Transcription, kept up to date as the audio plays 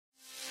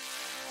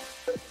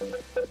Welcome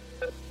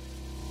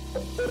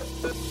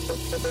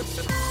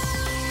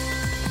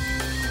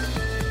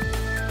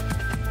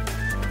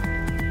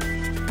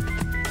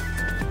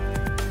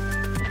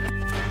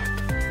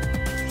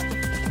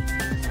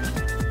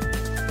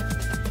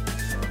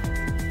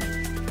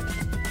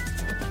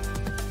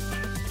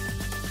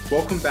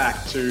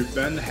back to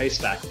Burn the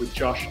Haystack with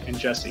Josh and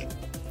Jesse.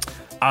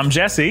 I'm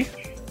Jesse.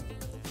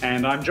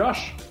 And I'm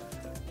Josh.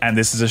 And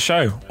this is a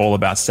show all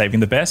about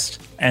saving the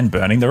best and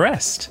burning the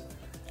rest.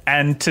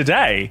 And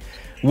today,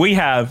 we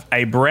have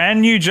a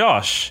brand new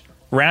Josh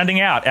rounding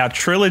out our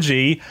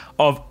trilogy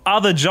of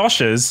other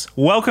Joshes.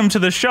 Welcome to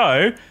the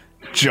show,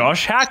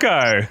 Josh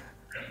Hacko.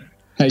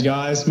 Hey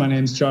guys, my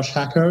name's Josh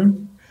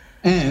Hacko.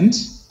 And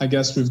I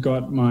guess we've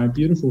got my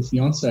beautiful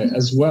fiance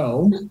as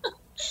well,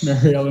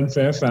 Mary Ellen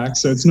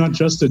Fairfax. So it's not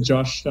just a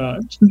Josh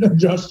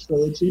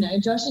trilogy. No,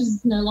 Josh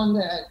is no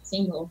longer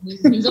single.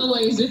 He's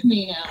always with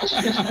me now.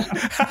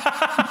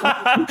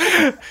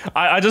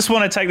 I just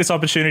want to take this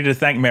opportunity to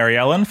thank Mary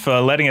Ellen for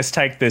letting us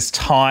take this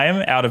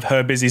time out of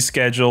her busy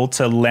schedule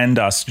to lend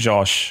us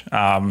Josh.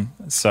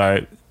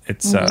 So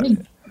it's...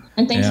 and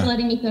thanks for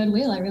letting me third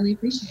wheel. I really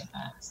appreciate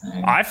that. So.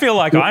 I feel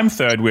like I'm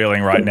third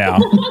wheeling right now.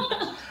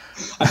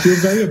 I feel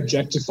very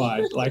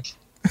objectified. Like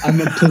I'm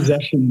a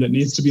possession that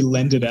needs to be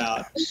lended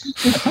out.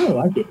 I kind of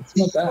like it. It's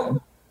not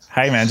bad.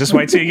 Hey, man, just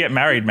wait till you get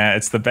married, man.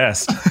 It's the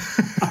best.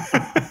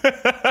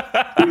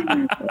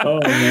 Oh,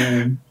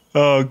 man.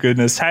 Oh,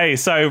 goodness. Hey,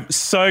 so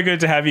good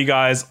to have you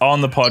guys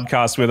on the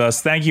podcast with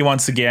us. Thank you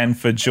once again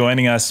for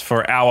joining us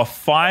for our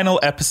final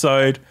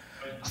episode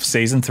of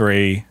Season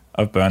 3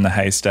 of Burn the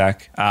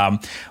Haystack.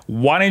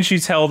 Why don't you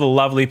tell the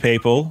lovely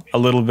people a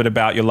little bit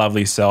about your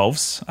lovely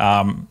selves?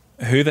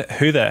 Who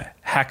the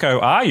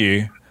hacko are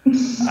you?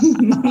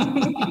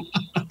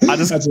 I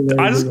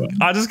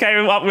just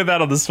came up with that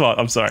on the spot.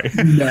 I'm sorry.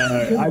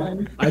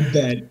 No, I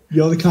bet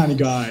you're the kind of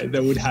guy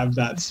that would have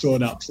that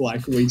stored up for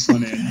like weeks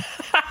on end.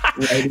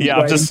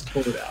 I've just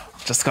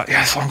got,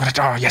 yes, I'm going to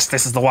do. Oh, yes,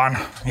 this is the one.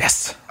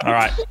 Yes. All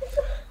right.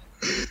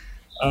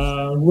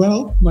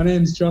 Well, my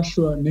name's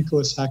Joshua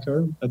Nicholas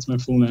Hacko. That's my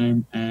full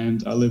name.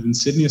 And I live in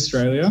Sydney,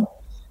 Australia.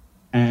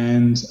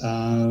 And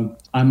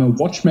I'm a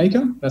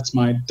watchmaker. That's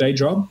my day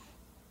job.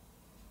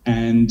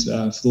 And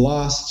for the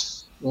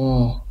last,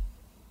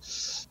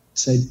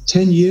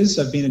 10 years,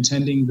 I've been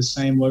attending the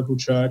same local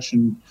church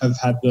and have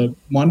had the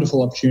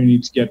wonderful opportunity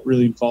to get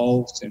really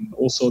involved in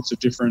all sorts of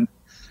different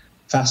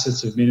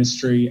facets of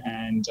ministry.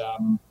 And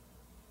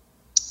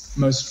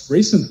most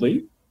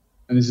recently,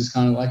 and this is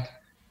kind of like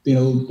been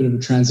a little bit of a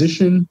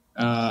transition,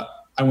 I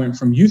went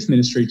from youth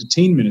ministry to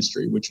teen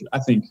ministry, which I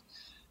think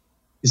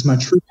is my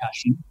true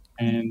passion.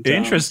 And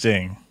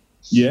interesting.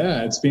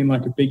 Yeah, it's been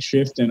like a big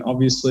shift, and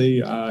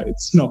obviously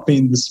it's not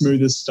been the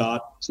smoothest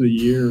start to the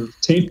year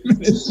of teen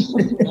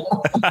ministry.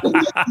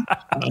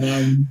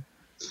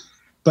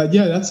 But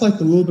yeah, that's like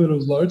the little bit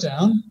of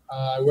lowdown.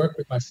 I work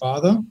with my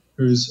father,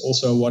 who's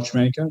also a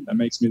watchmaker. That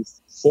makes me the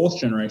fourth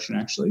generation,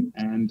 actually.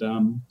 And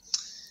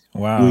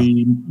wow,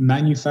 we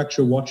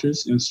manufacture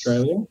watches in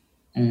Australia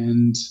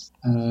and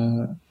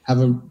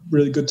have a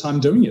really good time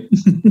doing it.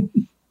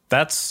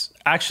 That's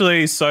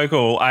actually so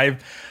cool. I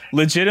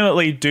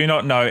legitimately do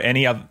not know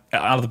any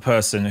other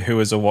person who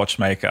is a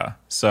watchmaker.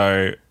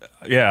 So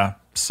yeah,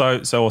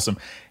 so awesome.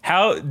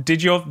 How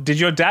did your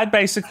dad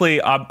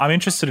basically? I'm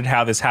interested in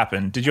how this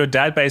happened. Did your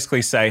dad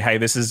basically say, "Hey,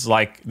 this is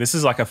like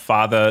a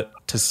father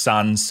to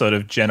son sort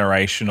of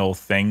generational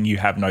thing. You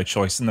have no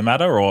choice in the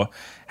matter," or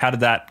how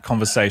did that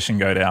conversation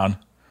go down?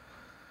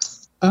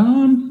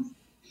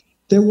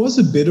 There was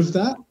a bit of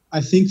that. I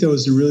think there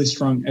was a really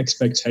strong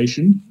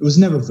expectation. It was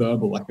never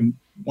verbal, like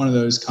one of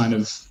those kind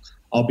of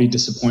 "I'll be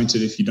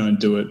disappointed if you don't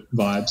do it"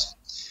 vibes.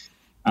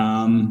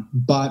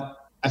 But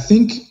I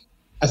think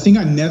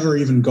I never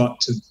even got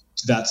to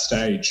that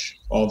stage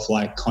of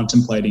like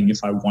contemplating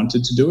if I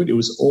wanted to do it. It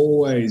was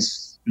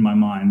always in my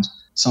mind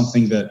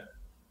something that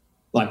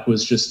like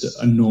was just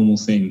a normal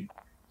thing.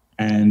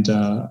 And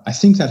I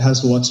think that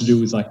has a lot to do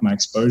with like my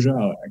exposure.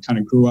 I kind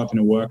of grew up in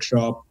a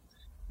workshop,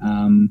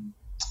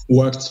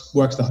 worked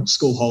the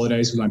school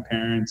holidays with my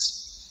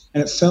parents,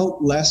 and it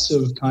felt less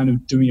of kind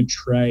of doing a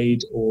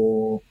trade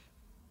or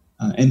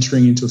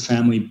entering into a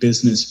family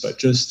business, but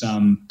just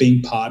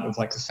being part of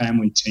like the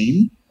family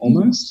team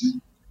almost.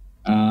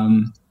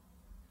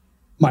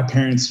 My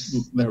parents,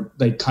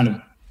 they kind of,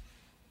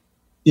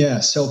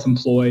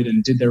 self-employed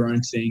and did their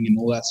own thing and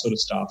all that sort of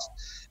stuff.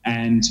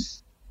 And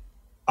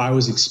I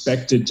was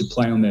expected to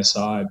play on their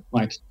side.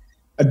 Like,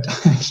 I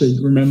actually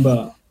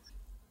remember,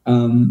 I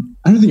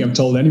don't think I've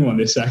told anyone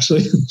this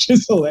actually, which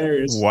is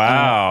hilarious.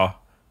 Wow.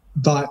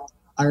 But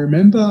I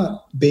remember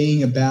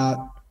being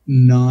about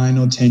 9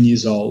 or 10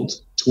 years old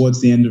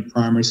towards the end of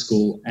primary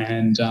school,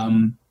 and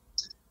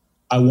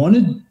I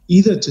wanted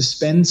either to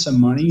spend some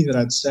money that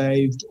I'd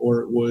saved, or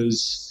it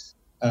was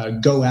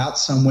go out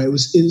somewhere. It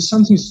was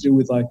something to do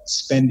with like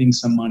spending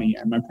some money,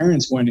 and my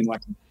parents weren't in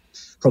like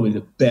probably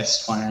the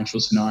best financial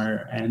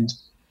scenario, and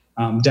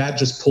Dad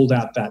just pulled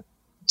out that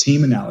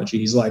team analogy.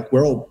 He's like,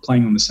 we're all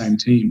playing on the same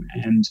team,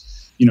 and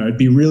it'd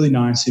be really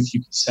nice if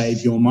you could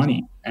save your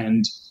money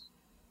and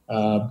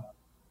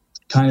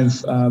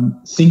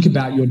think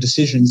about your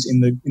decisions in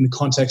the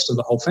context of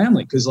the whole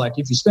family. Because like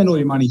if you spend all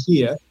your money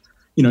here,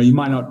 you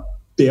might not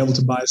be able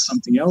to buy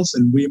something else,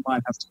 and we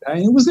might have to pay.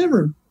 And it was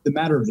never the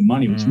matter of the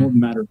money; it was more the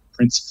matter of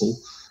principle.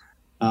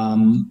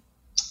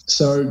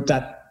 So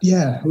that,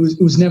 it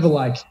was never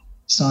like,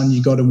 son,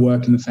 you got to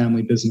work in the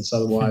family business,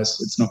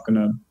 otherwise it's not going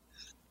to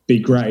be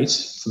great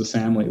for the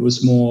family. It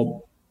was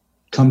more,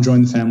 come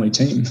join the family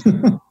team.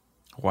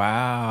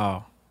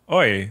 Wow.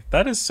 Oi,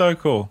 that is so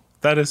cool.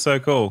 That is so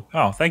cool.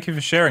 Oh, thank you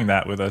for sharing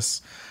that with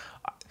us.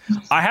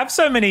 I have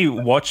so many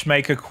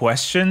watchmaker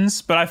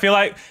questions, but I feel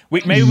like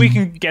maybe we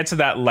can get to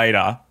that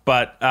later.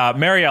 But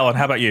Mary Ellen,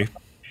 how about you?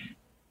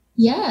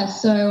 Yeah,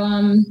 so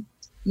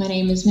my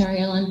name is Mary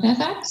Ellen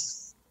Fairfax.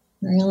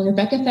 Mary Ellen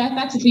Rebecca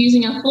Fairfax, if we're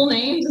using our full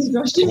names, as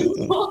Josh did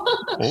before.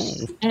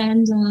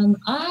 And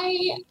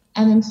I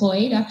am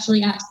employed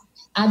actually at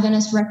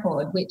Adventist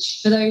Record,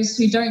 which for those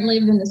who don't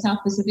live in the South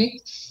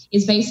Pacific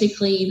is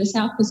basically the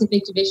South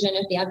Pacific division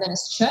of the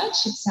Adventist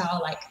Church. It's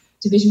our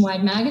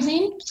division-wide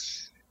magazine.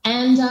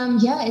 And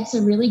it's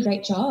a really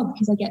great job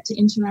because I get to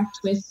interact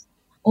with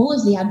all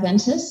of the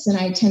Adventists, and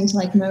I tend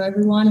to know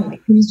everyone and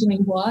who's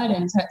doing what.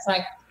 And so it's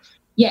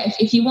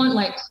if you want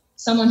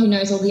someone who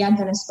knows all the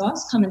Adventist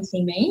goss, come and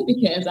see me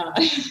because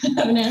I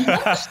have an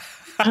answer.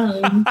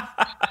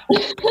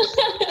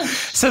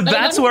 So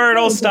that's where it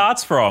all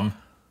starts from.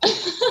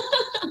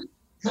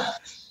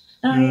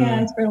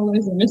 Yeah, it's for all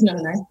those rumors. No.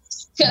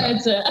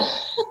 It's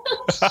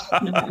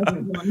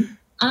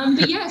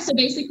but yeah, so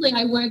basically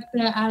I work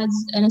there as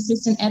an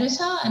assistant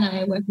editor, and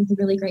I work with a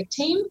really great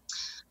team.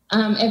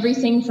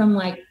 Everything from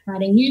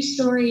writing news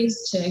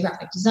stories to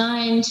graphic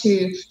design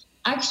to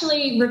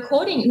actually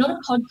recording, not a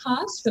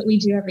podcast, but we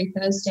do every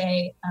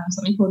Thursday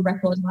something called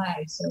Record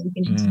Live. So we've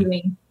been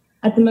interviewing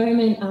at the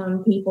moment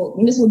people,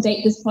 and this will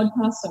date this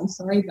podcast, so I'm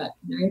sorry, but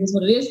it is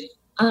what it is.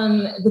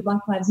 The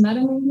Black Lives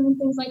Matter movement and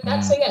things like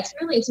that. So yeah, it's a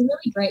really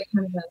great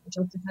kind of a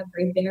job to have,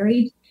 very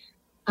varied.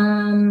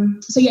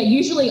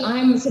 Usually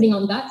I'm sitting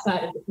on that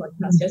side of the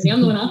podcast, Jesse.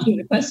 I'm the one asking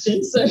the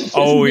questions. So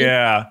oh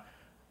yeah,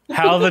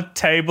 how the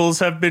tables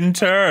have been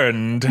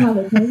turned.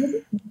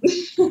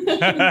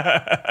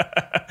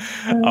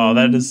 Oh,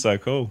 that is so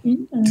cool.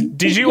 Yeah.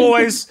 Did you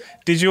always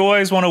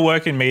want to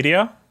work in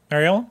media,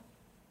 Mary Ellen?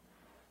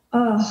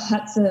 Oh,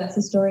 that's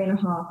a story and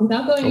a half.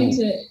 Without going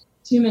into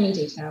too many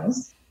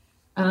details,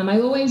 I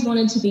always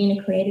wanted to be in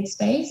a creative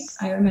space.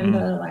 I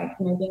remember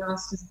being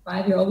asked as a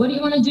 5-year-old, what do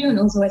you want to do? And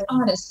it was always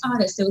artist.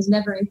 There was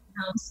never anything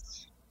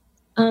else.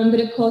 But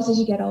of course, as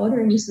you get older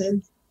and you sort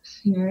of,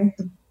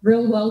 the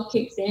real world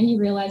kicks in, you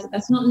realize that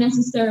that's not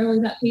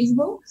necessarily that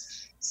feasible.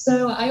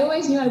 So I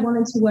always knew I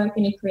wanted to work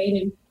in a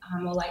creative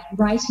or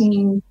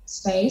writing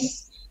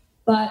space.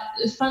 But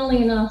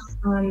funnily enough,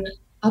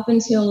 up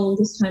until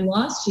this time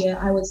last year,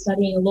 I was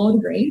studying a law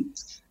degree,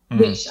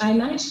 which I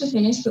managed to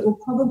finish but will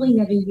probably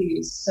never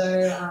use.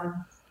 So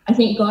I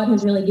think God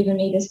has really given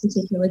me this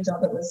particular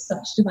job. It was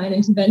such divine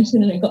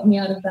intervention, and it got me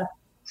out of that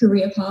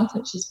career path,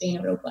 which has been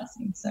a real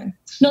blessing. So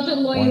not that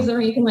lawyers or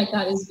anything like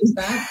that is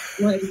bad.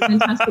 Lawyers are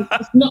fantastic.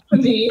 It's not for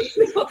me.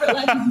 Corporate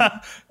life is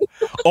bad.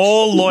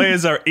 All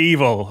lawyers are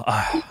evil.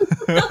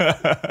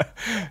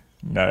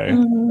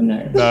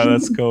 No,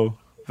 that's cool.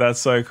 That's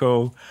so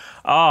cool.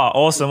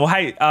 Awesome. Well,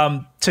 hey,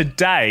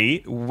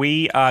 today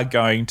we are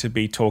going to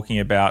be talking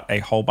about a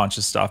whole bunch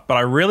of stuff, but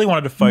I really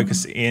wanted to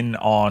focus in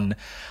on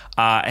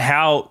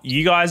how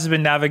you guys have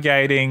been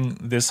navigating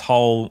this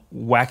whole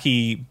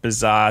wacky,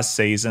 bizarre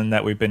season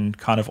that we've been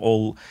kind of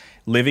all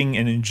living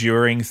and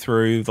enduring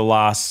through the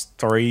last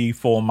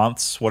 3-4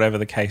 months, whatever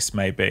the case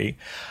may be,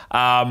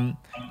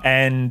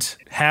 and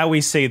how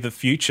we see the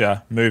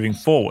future moving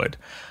forward.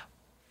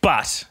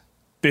 But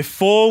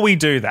before we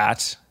do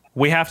that,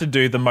 we have to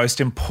do the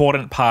most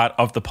important part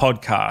of the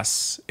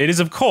podcast. It is,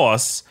 of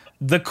course,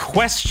 the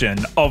question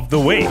of the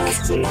week.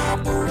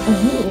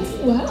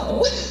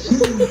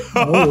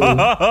 Oh,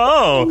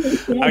 wow.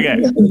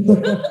 Okay.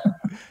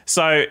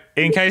 So,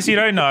 in case you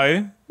don't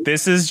know,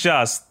 this is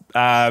just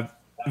a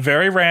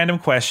very random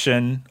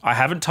question. I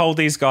haven't told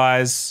these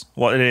guys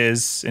what it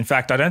is. In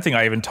fact, I don't think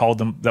I even told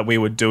them that we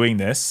were doing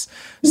this.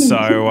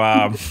 So,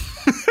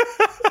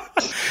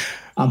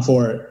 I'm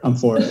for it.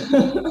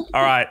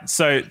 All right.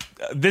 So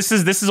this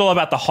is all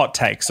about the hot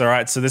takes. All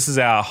right. So this is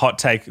our hot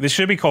take. This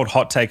should be called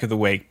Hot Take of the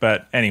Week.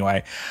 But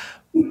anyway,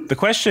 the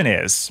question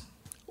is,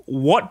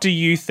 what do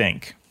you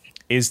think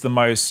is the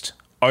most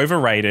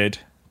overrated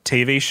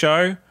TV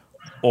show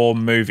or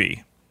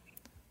movie?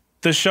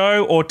 The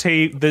show or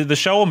the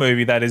show or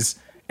movie that is,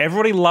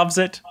 everybody loves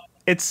it.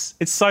 It's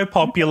so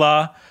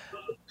popular,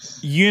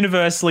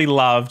 universally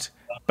loved,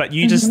 but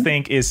you just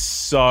think is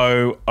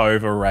so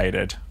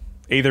overrated.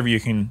 Either of you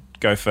can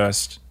go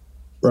first.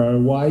 Bro,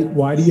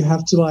 why do you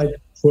have to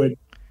put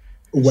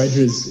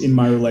wedges in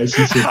my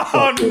relationship?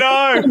 Oh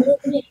no!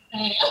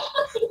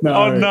 No,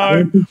 oh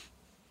no!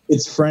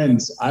 It's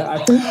Friends.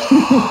 I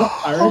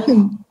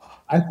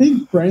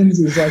think Friends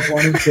is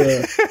one of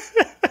the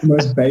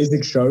most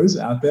basic shows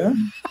out there,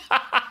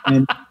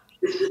 and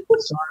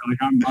Sorry, like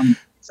I'm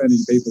offending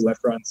people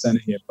left, right, and center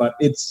here, but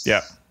it's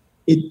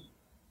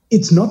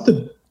not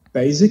the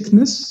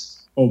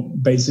basicness or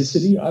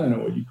basicity. I don't know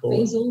what you call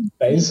it.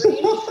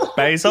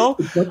 Basil.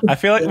 I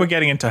feel like we're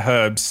getting into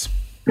herbs.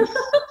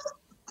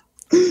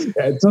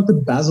 Yeah, it's not the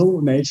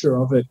basil nature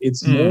of it.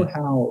 It's more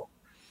how,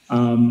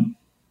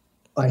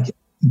 like,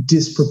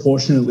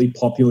 disproportionately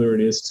popular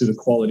it is to the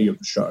quality of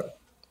the show.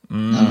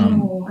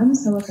 I'm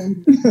so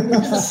offended.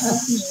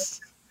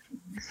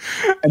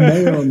 And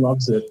everyone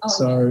loves it.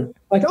 So,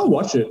 like, I'll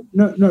watch it.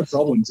 No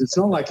problems. It's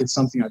not like it's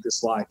something I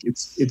dislike.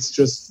 It's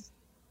just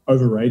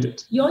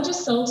overrated. You're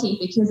just salty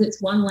because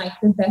it's won like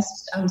the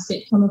best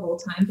sitcom of all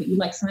time, but you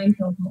like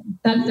Seinfeld more.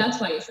 That's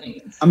why you're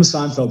saying this. I'm a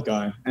Seinfeld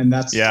guy, and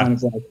that's kind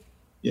of like,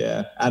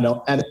 at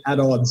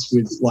odds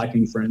with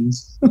liking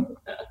Friends.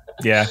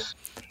 Yeah.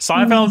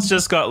 Seinfeld's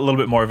just got a little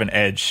bit more of an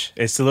edge.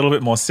 It's a little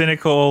bit more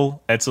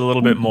cynical. It's a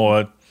little bit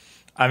more,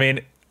 I mean,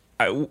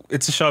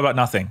 it's a show about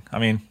nothing. I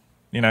mean,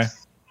 you know.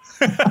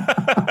 What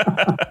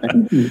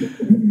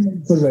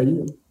about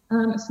you?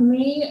 For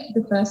me,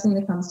 the first thing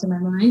that comes to my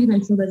mind, and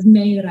I'm sure there's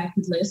many that I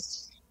could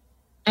list,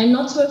 and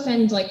not to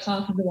offend like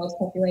half of the world's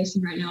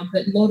population right now,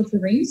 but Lord of the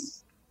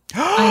Rings.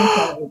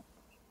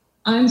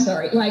 I'm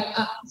sorry. Like,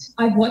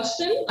 I've watched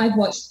them. I've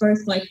watched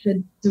both like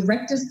the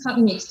director's cut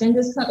and the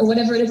extender's cut, or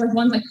whatever it is. Like,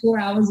 one's like 4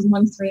 hours and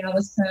one's 3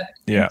 hours per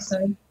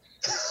episode.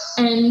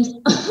 And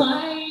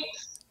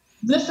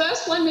the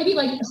first one, maybe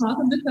like half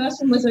of the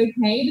first one was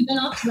okay, but then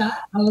after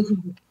that, I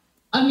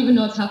don't even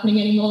know what's happening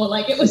anymore.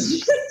 Like, it was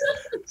just,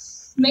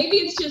 maybe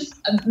it's just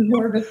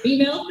more of a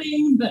female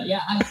thing, but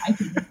yeah, I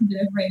think it's a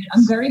bit overrated.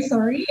 I'm very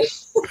sorry to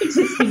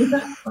say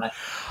that, but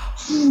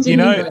you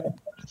know,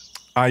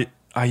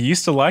 I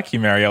used to like you,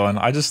 Mary Ellen.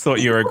 I just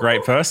thought you were a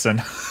great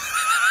person.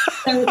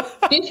 So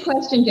this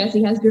question,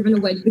 Jesse, has driven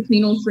a wedge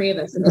between all three of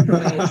us in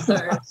different ways. So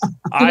the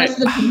rest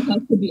of the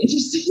podcast could be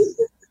interesting.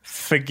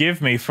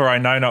 Forgive me, for I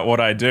know not what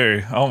I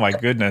do. Oh my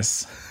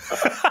goodness.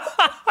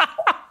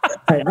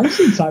 Hey, I'm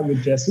so tight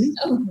with Jesse.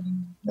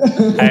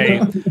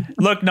 Hey,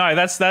 look, no,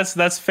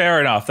 that's fair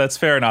enough. That's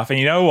fair enough. And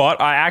you know what?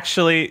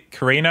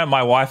 Karina,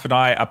 my wife, and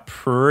I are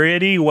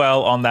pretty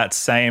well on that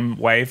same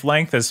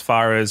wavelength as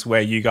far as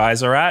where you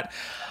guys are at.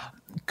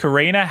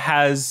 Karina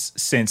has,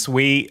 since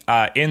during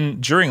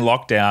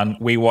lockdown,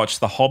 we watched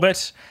The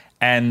Hobbit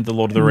and The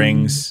Lord of the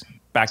Rings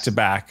back to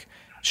back.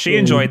 She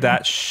enjoyed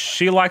that.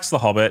 She likes The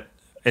Hobbit.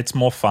 It's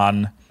more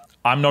fun.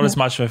 I'm not as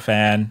much of a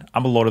fan.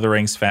 I'm a Lord of the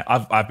Rings fan.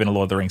 I've been a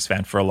Lord of the Rings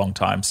fan for a long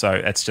time, so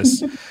it's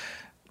just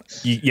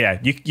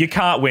you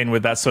can't win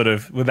with that sort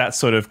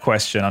of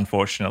question,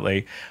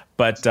 unfortunately.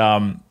 But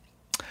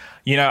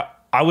you know,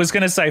 I was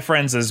going to say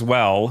Friends as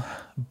well,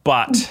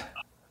 but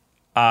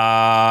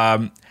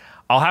I'll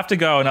have to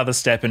go another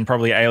step and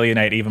probably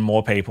alienate even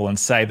more people and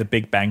say The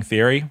Big Bang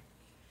Theory.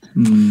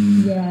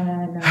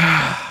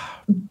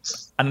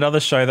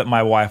 Another show that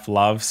my wife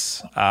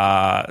loves,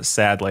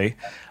 sadly.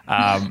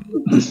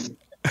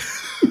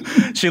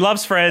 She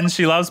loves Friends.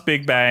 She loves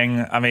Big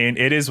Bang. I mean,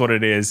 it is what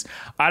it is.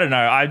 I don't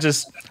know.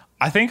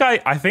 I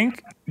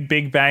think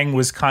Big Bang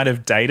was kind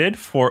of dated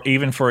for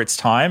its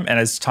time. And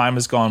as time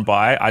has gone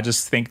by, I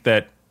just think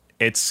that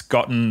it's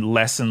gotten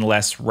less and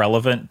less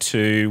relevant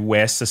to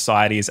where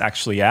society is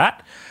actually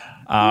at.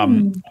 I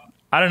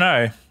don't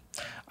know.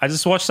 I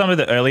just watched some of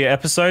the earlier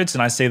episodes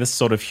and I see this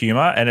sort of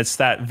humor, and it's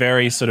that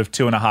very sort of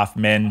 2.5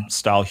 Men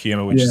style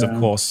humor, which is, of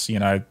course, you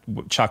know,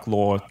 Chuck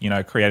Lorre, you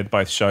know, created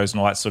both shows and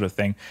all that sort of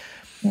thing.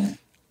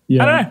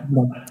 Yeah, I don't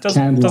know.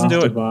 Doesn't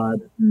do it.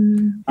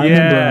 Vibe. I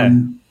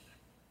remember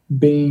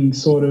being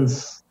sort of,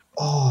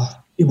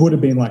 it would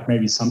have been like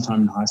maybe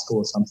sometime in high school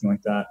or something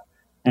like that,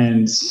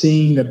 and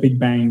seeing that Big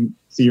Bang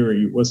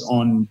Theory was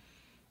on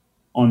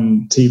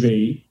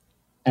TV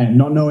and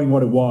not knowing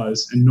what it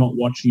was and not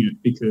watching it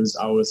because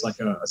I was like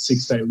a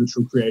 6-day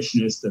literal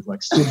creationist that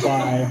like stood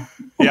by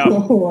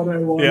what I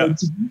wanted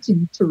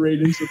to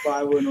read into the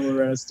Bible and all the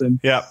rest. And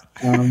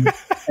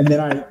and then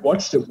I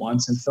watched it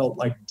once and felt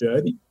like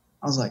dirty.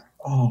 I was like,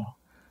 oh,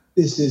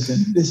 this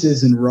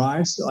isn't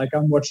right. Like,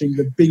 I'm watching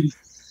the Big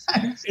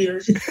Bang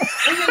Theory.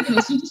 Oh my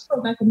goodness, you just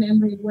brought back a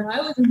memory of when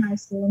I was in high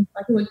school and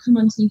like it would come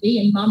on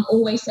TV and Mum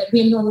always said,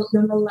 you're not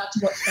allowed to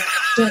watch that.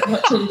 Don't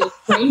watch it, it'll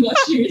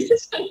brainwash you.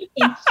 This kind of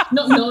thing,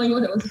 not knowing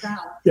what it was about.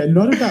 Yeah,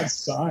 not about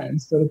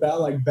science, but about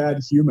like bad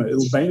humor.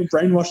 It'll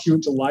brainwash you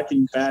into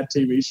liking bad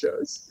TV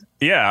shows.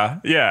 Yeah,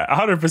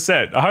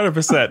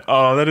 100%.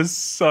 Oh, that is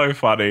so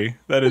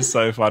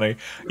funny.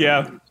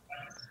 Yeah.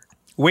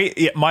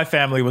 My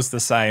family was the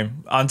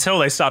same until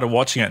they started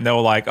watching it and they were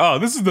like, oh,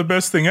 this is the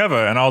best thing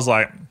ever. And I was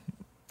like,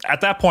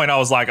 at that point, I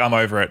was like, I'm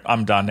over it.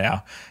 I'm done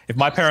now. If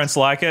my parents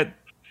like it,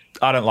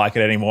 I don't like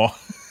it anymore.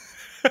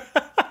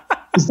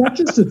 Is that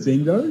just a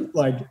thing though?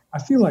 Like, I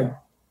feel like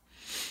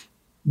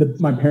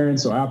my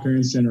parents or our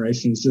parents'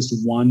 generation is just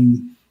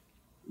one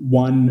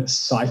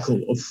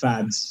cycle of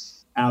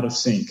fads out of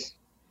sync,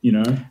 you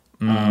know?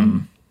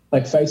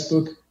 Like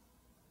Facebook,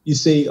 you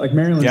see like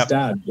Marilyn's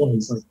dad,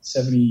 he's like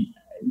 78.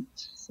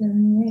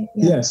 78,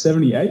 yeah,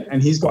 78,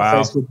 and he's got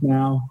Facebook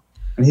now.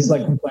 And he's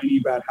like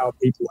complaining about how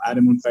people add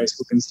him on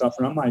Facebook and stuff.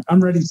 And I'm like, I'm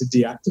ready to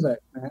deactivate,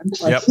 man.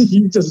 Like,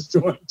 you just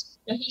joined.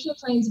 Yeah, he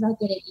complains about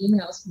getting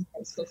emails from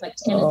Facebook, like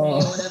 10 a day or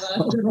whatever.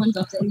 Everyone's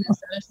updating their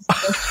status.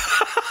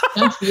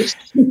 That's the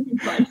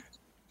issue.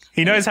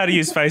 He knows how to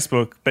use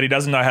Facebook, but he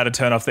doesn't know how to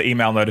turn off the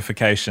email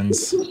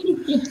notifications.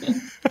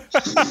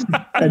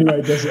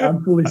 Anyway, Jesse,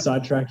 I'm fully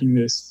sidetracking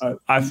this.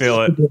 I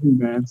feel it.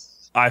 Man.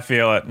 I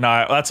feel it.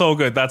 No, that's all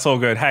good. That's all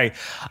good. Hey,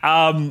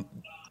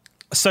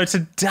 so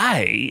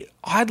today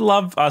I'd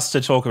love us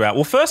to talk about,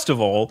 well, first of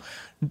all,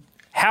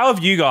 how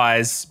have you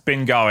guys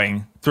been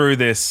going through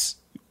this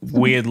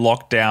weird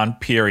lockdown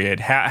period?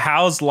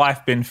 How's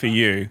life been for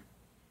you?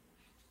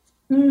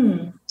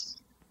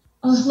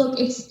 Oh, look,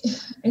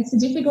 it's a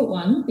difficult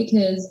one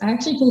because I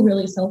actually feel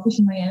really selfish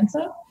in my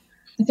answer.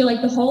 I feel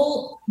like the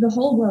whole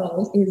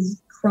world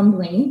is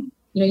crumbling.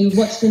 You know, you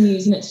watch the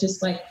news and it's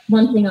just like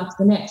one thing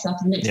after the next.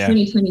 Yeah.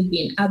 2020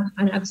 has been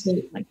an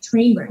absolute like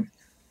train wreck.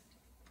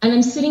 And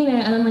I'm sitting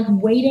there and I'm like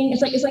waiting.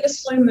 It's like a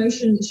slow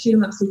motion shoot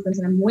 'em up sequence,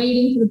 and I'm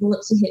waiting for the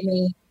bullets to hit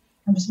me.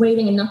 I'm just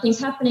waiting and nothing's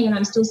happening, and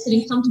I'm still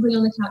sitting comfortably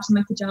on the couch in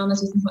my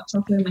pajamas with some hot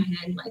chocolate in my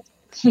hand. Like,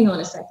 hang on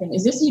a second,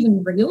 is this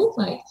even real?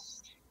 Like,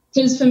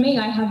 because for me,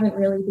 I haven't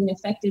really been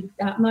affected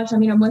that much. I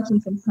mean, I'm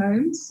working from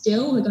home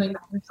still. We're going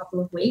back in a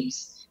couple of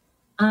weeks.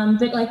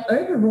 But like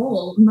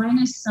overall,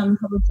 minus some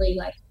probably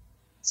like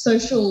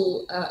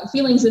social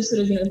feelings of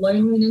sort of, you know,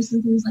 loneliness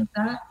and things like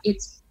that,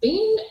 it's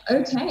been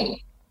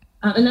okay.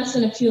 And that's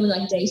in a purely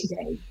like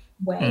day-to-day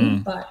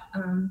way. But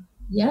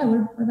yeah,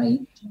 what about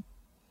you?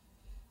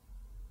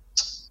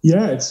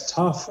 Yeah, it's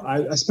tough.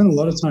 I spend a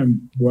lot of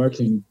time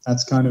working.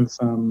 That's kind of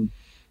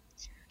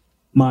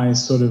my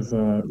sort of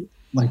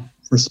like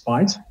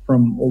respite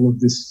from all of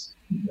this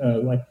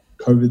like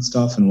COVID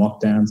stuff and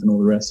lockdowns and all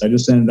the rest. I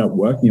just ended up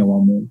working a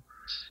lot more.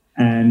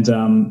 And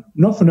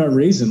not for no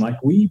reason.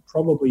 Like, we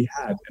probably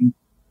had, and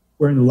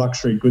we're in the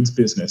luxury goods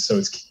business, so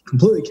it's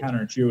completely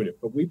counterintuitive,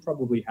 but we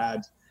probably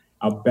had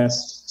our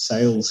best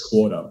sales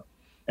quarter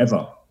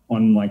ever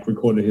on like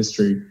recorded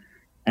history.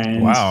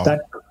 And wow.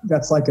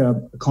 that's like a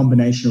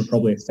combination of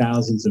probably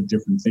thousands of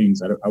different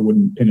things. I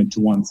wouldn't pin it to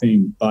one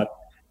thing, but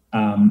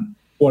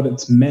what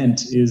it's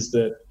meant is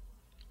that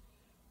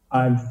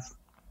I've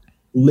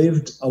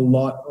lived a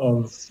lot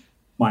of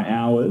my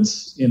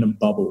hours in a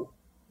bubble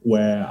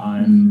where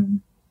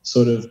I'm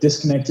sort of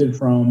disconnected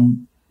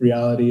from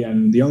reality.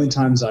 And the only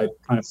times I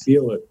kind of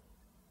feel it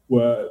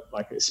were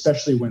like,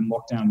 especially when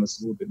lockdown was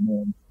a little bit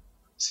more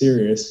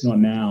serious, not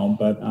now,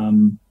 but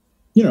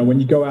you know, when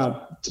you go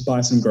out to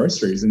buy some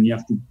groceries and you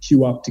have to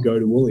queue up to go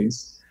to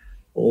Woolies,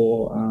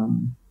 or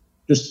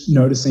just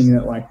noticing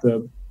that like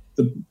the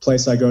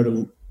place I go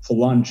to for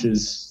lunch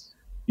is,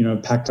 you know,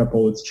 packed up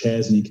all its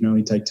chairs and you can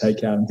only take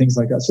takeout and things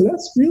like that. So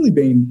that's really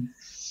been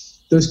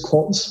those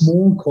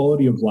small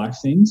quality of life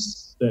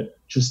things that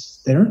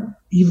just, they don't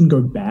even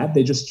go bad,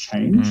 they just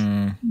change.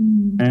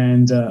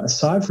 And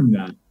aside from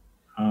that,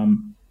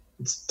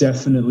 it's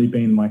definitely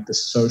been like the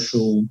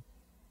social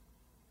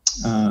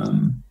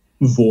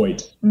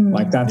void.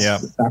 Like, that's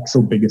the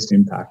actual biggest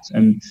impact.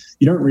 And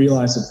you don't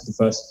realize it for the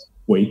first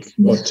week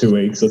or 2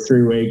 weeks or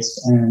 3 weeks,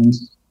 and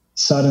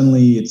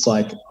suddenly it's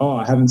like, oh,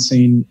 I haven't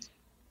seen,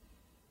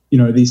 you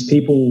know, these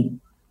people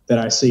that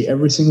I see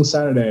every single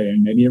Saturday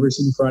and maybe every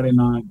single Friday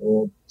night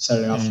or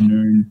Saturday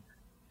afternoon.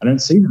 I don't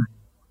see them.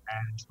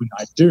 And when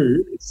I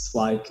do, it's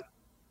like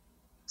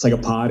a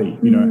party,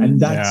 you know, and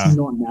that's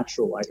not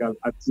natural. Like,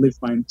 I've lived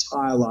my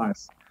entire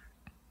life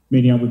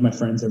meeting up with my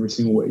friends every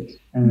single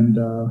week. And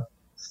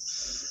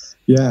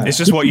it's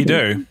just what you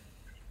do.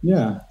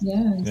 Yeah.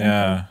 Exactly.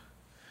 Yeah.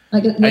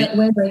 Like,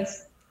 we're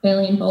both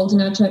fairly involved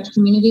in our church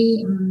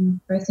community,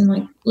 both in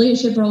like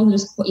leadership roles,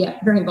 just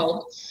very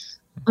involved.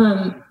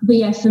 But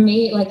yeah, for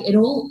me, like, it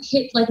all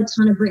hit like a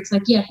ton of bricks.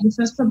 Like, for the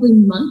first probably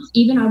month,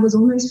 even I was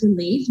almost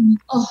relieved. I'm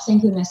like, oh,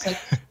 thank goodness. Like,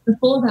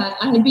 before that,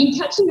 I had been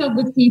catching up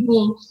with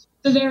people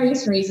for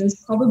various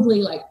reasons,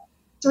 probably like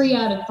 3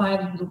 out of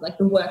 5 of like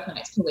the work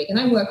nights per week. And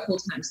I work full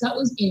time, so that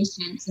was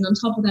intense. And on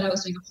top of that, I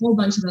was doing a whole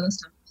bunch of other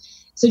stuff.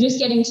 So just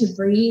getting to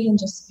breathe and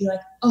just be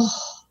like, oh,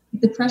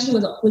 the pressure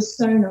was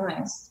so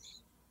nice.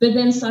 But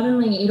then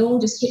suddenly it all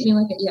just hit me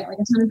like a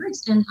ton of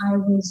bricks. And I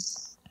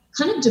was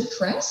kind of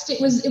depressed.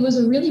 It was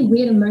a really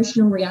weird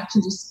emotional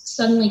reaction just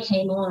suddenly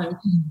came on.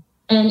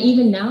 And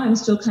even now I'm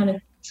still kind of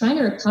trying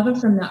to recover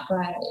from that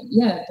by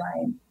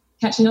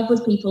catching up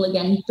with people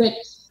again. But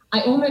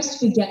I almost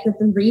forget that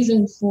the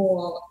reason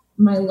for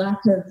my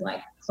lack of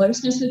like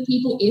closeness with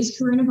people is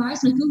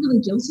coronavirus. And I feel really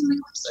guilty. I'm like,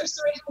 oh, I'm so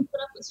sorry I haven't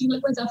put up with you.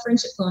 Like, where's our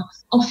friendship gone?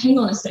 Oh, hang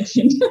on a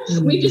second.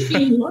 We've just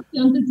been in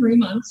lockdown for 3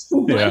 months.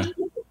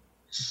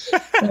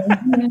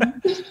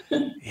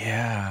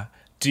 Yeah.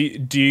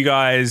 Do you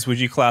guys, would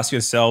you class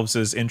yourselves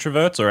as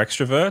introverts or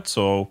extroverts,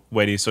 or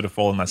where do you sort of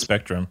fall on that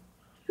spectrum?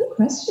 Good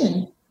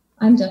question.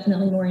 I'm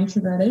definitely more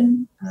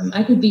introverted.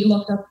 I could be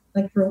locked up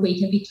like for a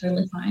week and be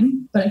totally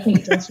fine, but I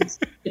think Josh is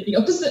the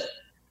opposite.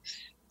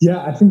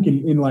 Yeah, I think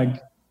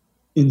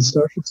in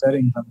social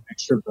settings I'm an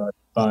extrovert,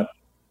 but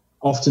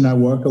often I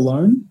work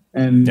alone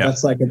And Yeah.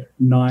 that's like a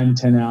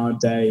 9-10 hour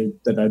day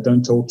that I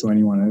don't talk to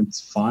anyone, and it's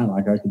fine.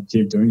 Like, I could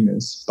keep doing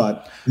this,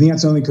 but I think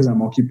that's only because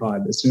I'm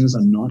occupied. As soon as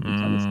I'm not, it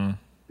becomes a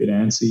bit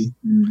antsy.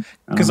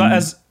 Because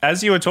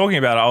as you were talking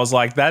about it, I was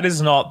like, that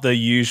is not the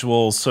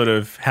usual sort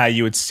of how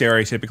you would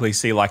stereotypically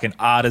see like an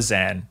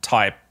artisan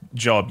type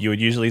job. You would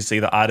usually see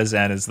the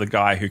artisan as the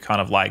guy who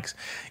kind of like,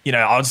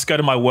 I'll just go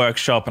to my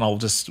workshop and I'll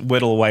just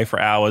whittle away for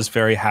hours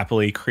very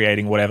happily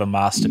creating whatever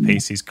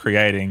masterpiece he's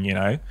creating,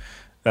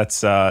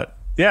 That's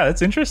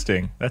that's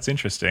interesting. That's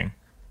interesting.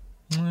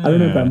 I don't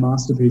know about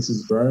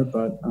masterpieces, bro,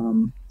 but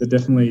they're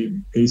definitely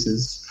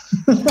pieces.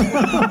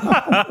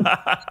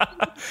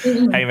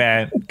 Hey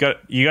man,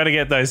 you got to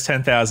get those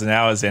 10,000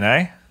 hours in,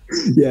 eh?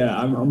 Yeah,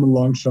 I'm a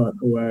long shot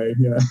away.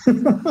 Yeah.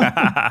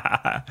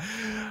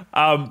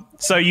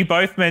 So you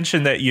both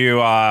mentioned that you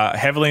are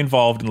heavily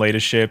involved in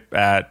leadership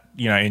at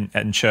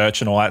in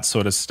church and all that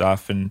sort of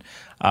stuff. And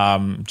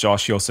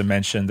Josh, you also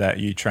mentioned that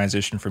you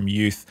transitioned from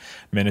youth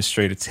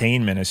ministry to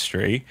teen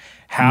ministry.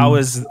 How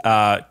has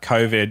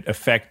COVID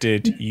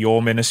affected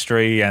your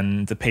ministry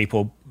and the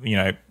people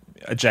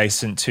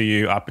adjacent to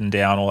you, up and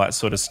down, all that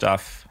sort of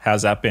stuff?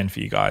 How's that been for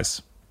you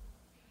guys?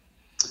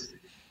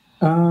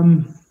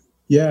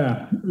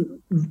 Yeah,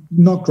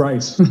 not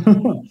great.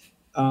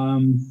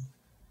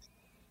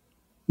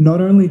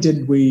 Not only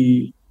did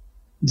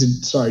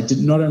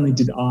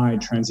I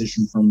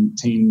transition from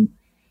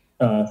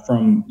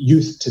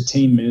youth to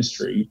teen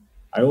ministry,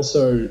 I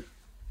also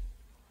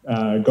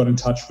got in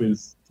touch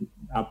with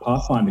our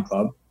Pathfinder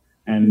Club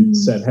and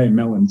said, "Hey,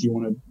 Melon, do you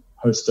want to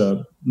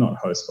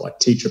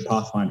teach a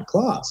Pathfinder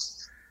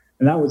class?"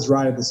 And that was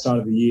right at the start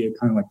of the year,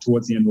 kind of like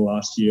towards the end of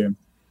last year.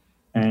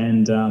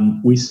 And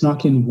we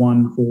snuck in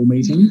one hall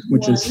meeting,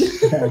 which is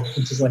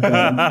like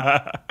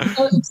to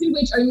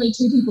which only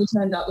 2 people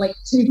turned up, like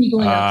 2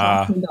 people in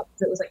our class turned up.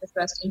 So it was like the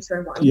first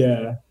intro one.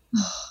 Yeah.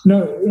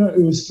 No,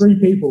 it was 3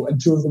 people, and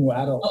 2 of them were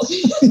adults.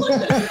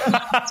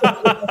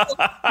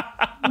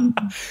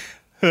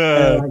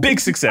 Big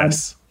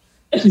success.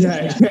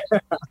 Yeah.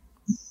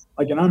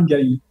 And I'm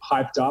getting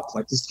hyped up.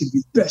 Like, this is going to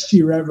be the best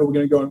year ever. We're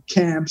going to go on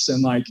camps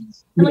and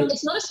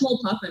it's not a small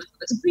Pathfinder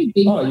club. It's a pretty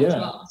big one as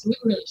well. So we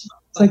were really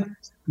shocked. It's like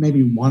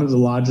maybe one of the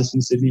largest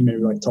in Sydney, maybe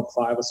like top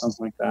 5 or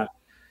something like that.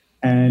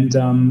 And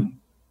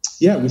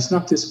we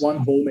snuck this one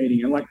hall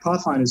meeting. And like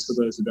Pathfinders, for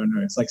those who don't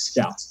know, it's like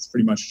Scouts. It's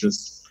pretty much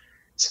just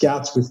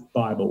Scouts with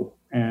Bible.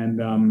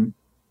 And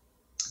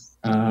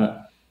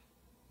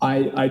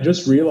I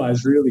just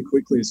realized really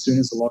quickly, as soon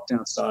as the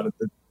lockdown started,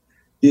 that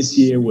this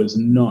year was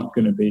not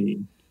going to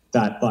be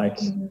that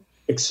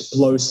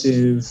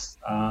explosive,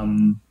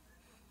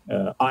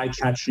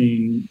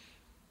 eye-catching,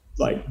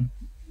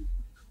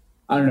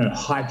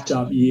 hyped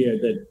up year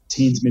that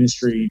teens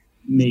ministry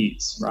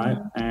needs, right?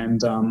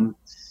 And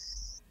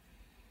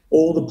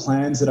all the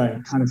plans that I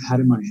kind of had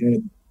in my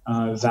head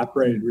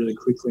evaporated really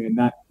quickly, and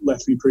that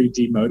left me pretty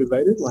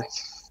demotivated.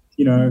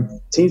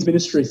 Teens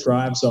ministry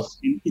thrives off,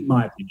 in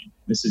my opinion,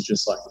 this is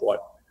just like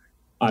what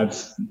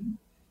I've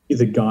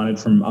either garnered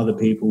from other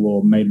people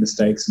or made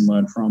mistakes and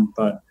learned from,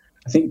 but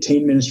I think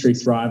teen ministry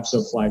thrives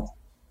off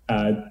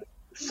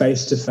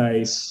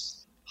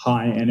face-to-face,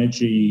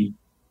 high-energy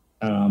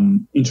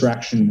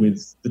interaction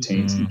with the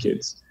teens and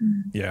kids.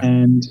 Yeah.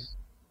 And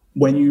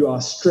when you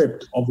are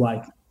stripped of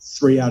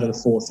 3 out of the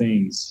 4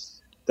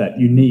 things that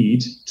you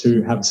need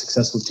to have a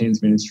successful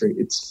teens ministry,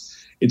 it's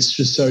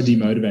just so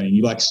demotivating.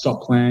 You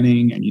stop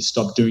planning and you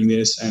stop doing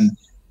this. And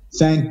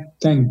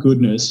thank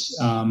goodness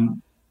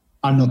I'm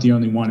not the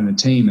only one in the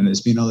team, and there's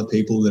been other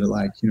people that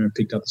are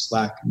picked up the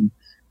slack. And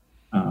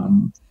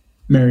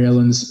Mary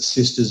Ellen's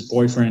sister's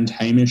boyfriend,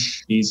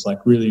 Hamish, he's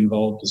really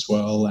involved as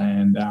well.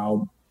 And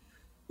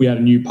we had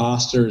a new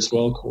pastor as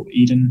well called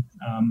Eden,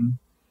 and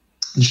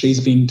she's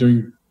been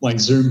doing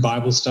Zoom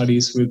Bible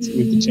studies with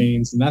the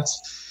teens, and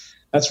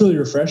that's really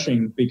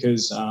refreshing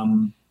because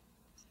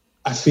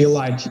I feel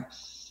like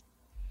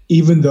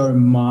even though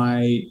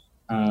my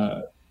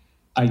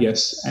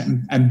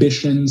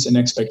ambitions and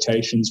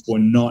expectations were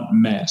not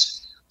met,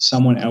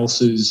 someone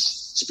else's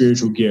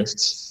spiritual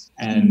gifts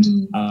and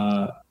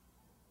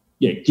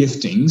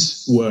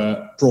giftings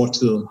were brought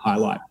to the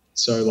highlight.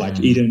 So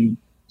Eden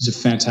is a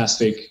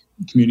fantastic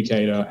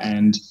communicator,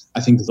 and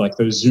I think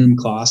those Zoom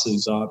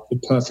classes are the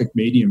perfect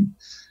medium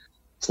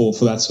for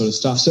that sort of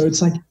stuff. So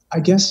it's I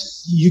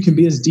guess you can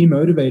be as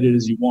demotivated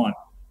as you want,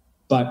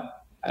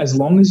 but as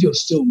long as you're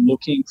still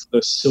looking for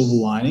the silver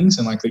linings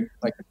and the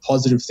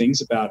positive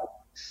things about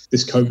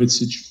this COVID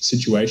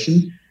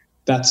situation,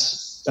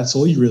 that's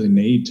all you really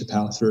need to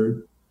power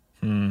through.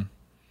 Yeah.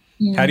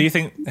 How do you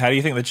think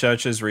the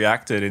church has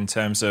reacted in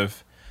terms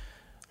of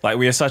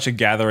we are such a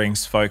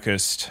gatherings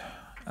focused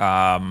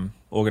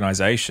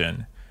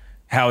organization?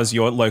 How has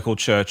your local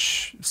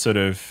church sort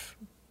of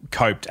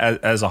coped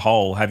as a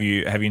whole? Have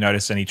you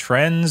noticed any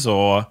trends,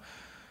 or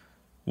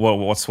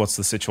what's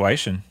the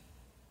situation?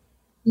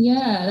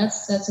 Yeah,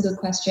 that's a good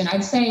question.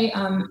 I'd say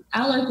our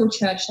local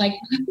church,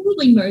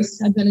 probably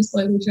most Adventist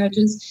local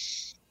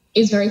churches,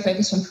 is very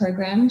focused on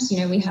programs.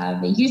 We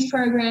have a youth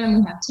program,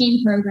 we have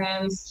teen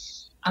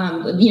programs,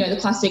 the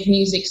classic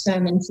music,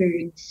 sermon,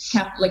 food,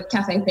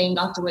 cafe themed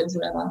afterwards,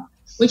 whatever,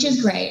 which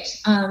is great.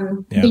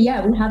 But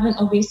yeah, we haven't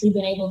obviously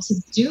been able to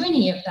do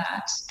any of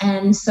that.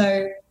 And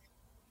so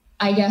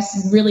I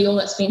guess really all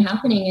that's been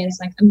happening is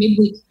like a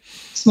midweek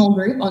small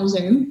group on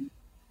Zoom,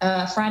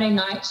 Friday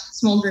night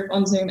small group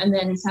on Zoom, and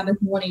then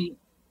Sabbath morning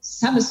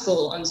Sabbath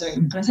school on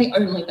Zoom. And I say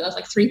only, but that's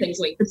like 3 things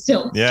a week, but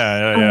still.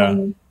 Yeah.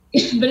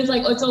 But it's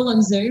like, it's all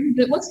on Zoom.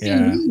 But what's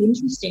been really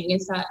interesting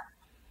is that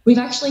we've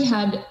actually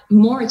had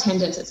more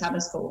attendance at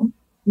Sabbath school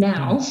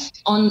now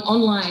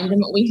online than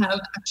what we have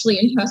actually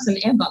in person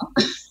ever.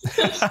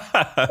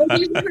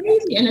 Which is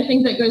crazy. And I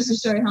think that goes to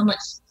show how much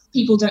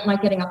people don't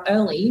like getting up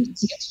early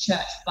to get to church.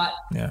 But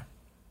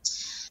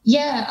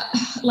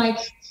like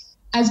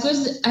as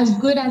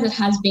good as it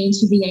has been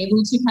to be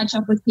able to catch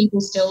up with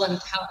people still, and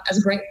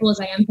as grateful as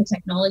I am for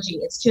technology,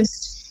 it's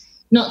just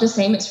not the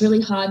same. It's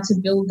really hard to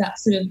build that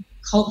sort of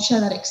culture,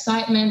 that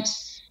excitement.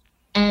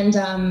 And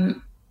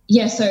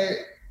so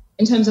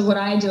in terms of what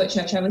I do at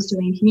church, I was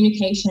doing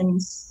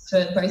communications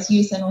for both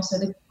youth and also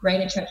the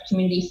greater church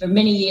community for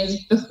many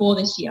years before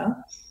this year.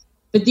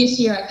 But this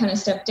year I kind of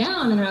stepped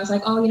down and I was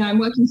like, I'm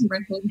working for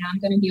Record now. I'm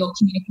going to be all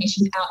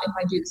communication out if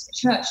I do this for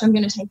church. I'm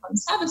going to take on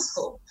Sabbath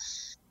school.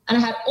 And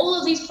I had all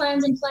of these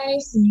plans in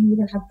place, and we're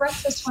going to have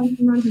breakfast once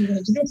a month, and we're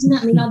going to do this and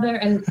that and the other,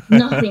 and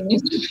nothing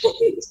is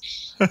happened.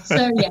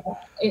 So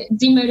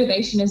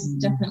demotivation is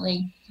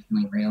definitely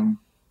real.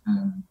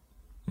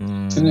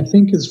 And I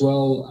think as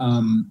well,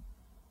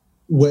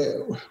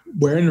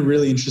 we're in a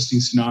really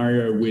interesting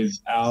scenario with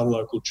our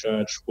local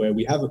church where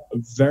we have a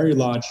very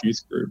large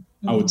youth group,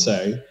 I would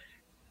say,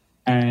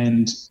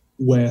 and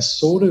we're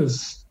sort of,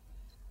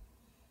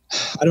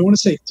 I don't want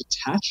to say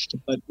detached,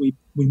 but we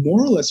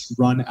more or less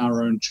run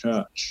our own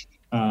church.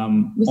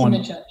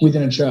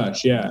 Within a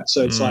church, yeah.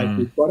 So it's like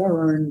we've got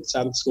our own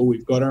Sabbath school,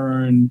 we've got our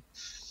own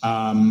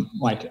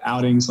like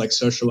outings, like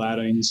social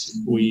outings.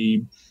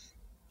 We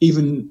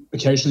even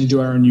occasionally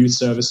do our own youth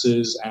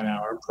services and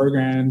our own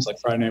programs, like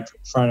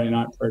Friday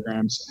night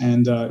programs.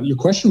 And your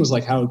question was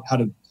like, how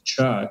did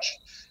church?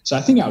 So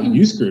I think our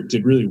youth group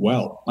did really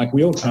well. Like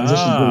we all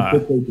transitioned really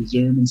quickly to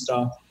Zoom and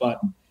stuff,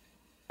 but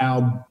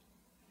our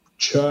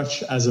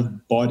church as a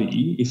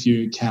body, if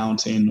you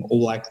count in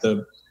all like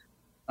the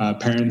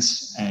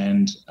parents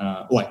and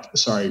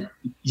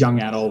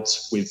young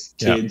adults with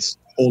kids,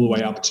 all the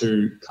way up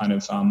to kind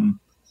of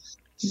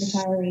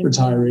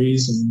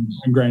retirees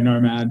and grey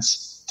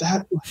nomads,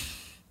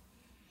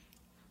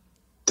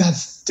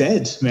 that's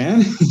dead,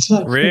 man.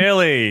 Like,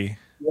 really?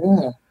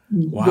 Yeah.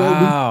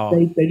 Wow.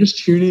 They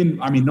just tune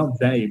in. I mean, not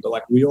they, but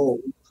like we all,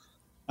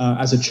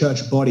 as a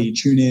church body,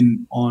 tune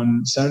in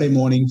on Saturday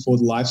morning for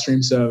the live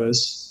stream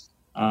service,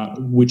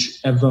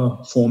 whichever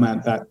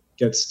format that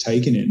gets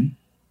taken in.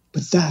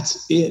 But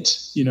that's it,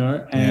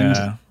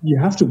 and you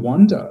have to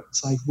wonder.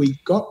 It's like we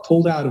got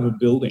pulled out of a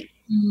building,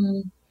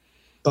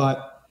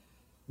 but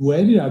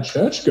where did our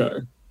church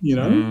go?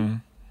 Yeah.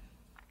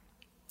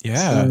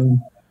 So,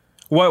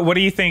 What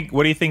do you think?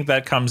 What do you think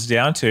that comes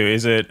down to?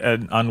 Is it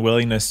an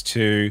unwillingness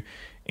to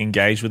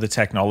engage with the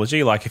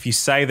technology? Like, if you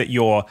say that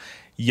your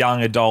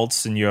young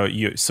adults and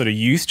your sort of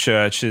youth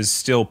church is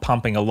still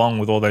pumping along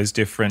with all those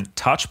different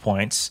touch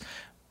points,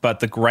 but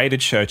the greater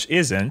church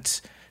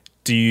isn't,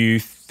 do you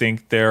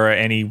think there are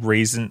any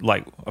reason?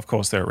 Like, of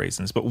course there are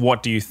reasons, but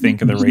what do you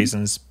think are the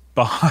reasons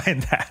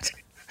behind that?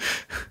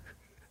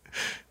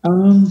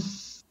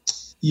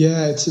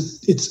 Yeah,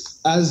 it's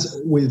as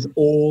with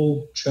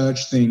all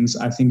church things,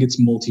 I think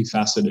it's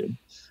multifaceted.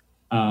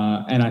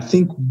 And I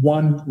think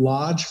one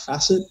large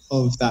facet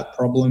of that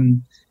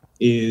problem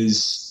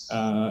is,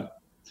 I'd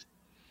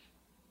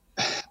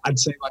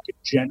say like a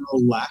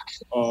general lack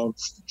of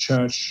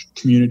church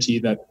community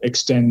that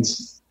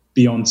extends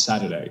beyond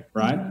Saturday,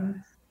 right?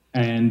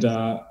 And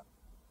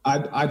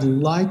I'd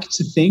like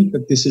to think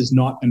that this is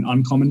not an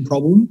uncommon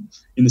problem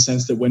in the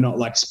sense that we're not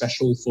like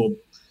special for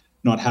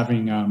not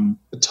having a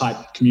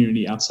tight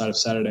community outside of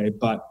Saturday.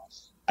 But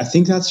I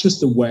think that's just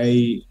the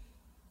way,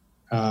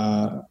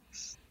 I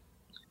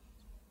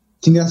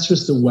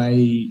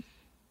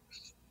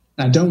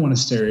don't want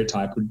to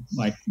stereotype or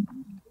like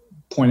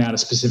point out a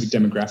specific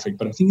demographic,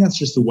 but I think that's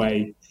just the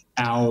way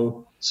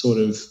our sort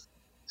of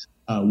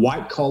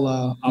white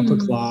collar, upper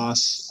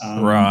class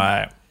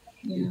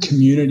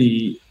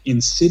community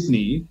in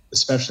Sydney,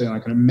 especially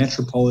like in a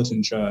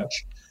metropolitan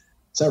church.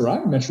 Is that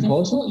right?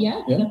 Metropolitan?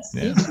 Yeah.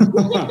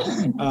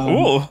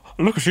 Oh,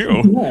 look at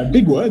you. Yeah,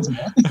 big words,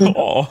 man.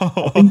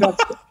 I think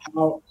that's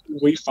how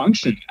we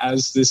function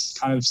as this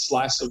kind of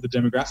slice of the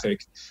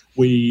demographic.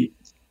 We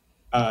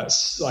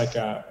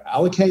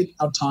allocate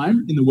our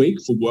time in the week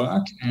for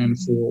work and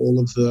for all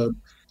of the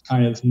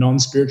kind of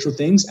non-spiritual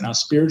things, and our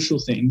spiritual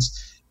things,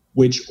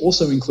 which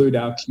also include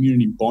our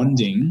community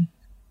bonding,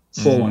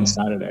 fall on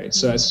Saturday.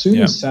 So as soon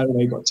as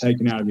Saturday got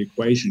taken out of the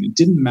equation, it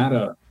didn't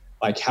matter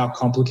like how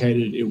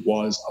complicated it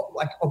was.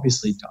 Like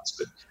obviously it does,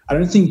 but I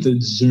don't think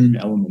the Zoom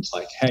element,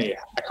 like, hey,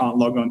 I can't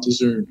log on to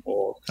Zoom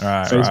or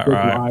Facebook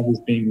Live is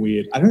being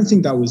weird. I don't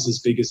think that was as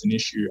big as an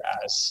issue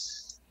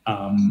as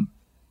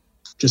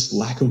just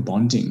lack of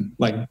bonding,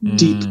 like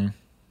deep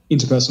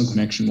interpersonal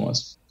connection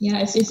was. Yeah,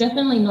 it's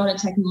definitely not a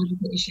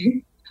technological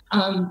issue.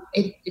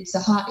 It's a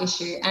heart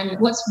issue. And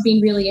what's been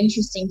really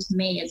interesting to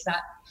me is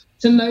that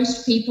for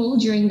most people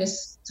during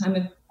this time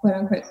of quote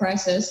unquote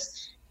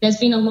crisis, there's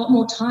been a lot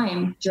more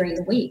time during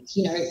the week.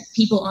 You know,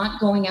 people aren't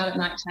going out at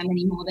nighttime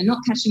anymore. They're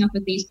not catching up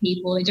with these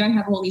people. They don't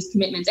have all these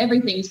commitments.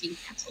 Everything's been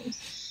cancelled.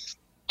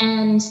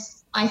 And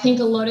I think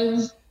a lot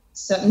of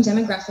certain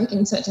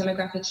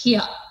demographic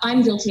here,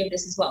 I'm guilty of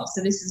this as well.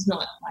 So this is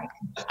not like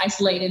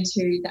isolated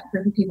to that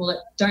group of people that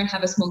don't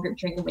have a small group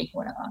during the week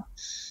or whatever.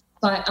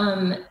 But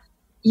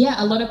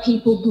a lot of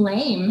people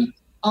blame,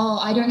 oh,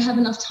 I don't have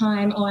enough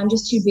time. Oh, I'm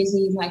just too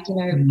busy. Like, you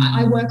know,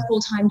 I work full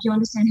time. Do you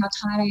understand how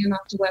tired I am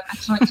after work? I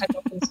can't catch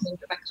up with a small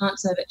group. I can't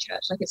serve at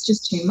church. Like, it's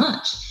just too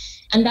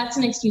much. And that's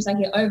an excuse I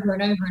hear over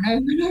and over and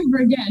over and over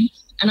again.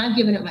 And I've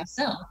given it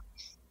myself.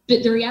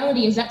 But the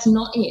reality is that's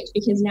not it,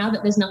 because now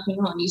that there's nothing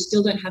on, you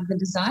still don't have the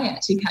desire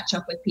to catch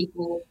up with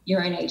people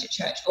your own age at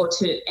church or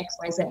to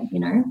XYZ, you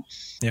know?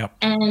 Yeah.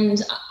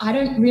 And I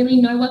don't really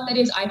know what that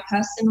is. I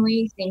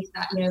personally think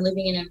that, you know,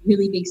 living in a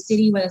really big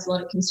city where there's a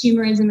lot of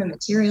consumerism and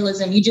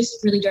materialism, you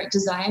just really don't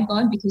desire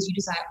God because you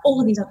desire all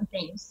of these other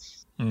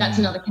things. That's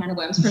another can of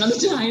worms for another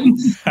time.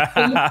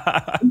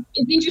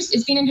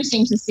 It's been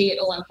interesting to see it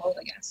all unfold,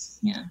 I guess.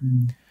 Yeah.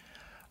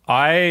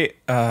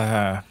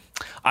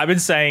 I've been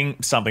saying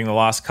something the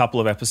last couple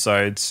of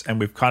episodes, and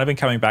we've kind of been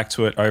coming back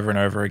to it over and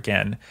over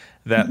again,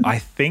 that I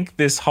think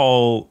this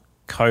whole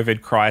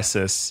COVID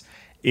crisis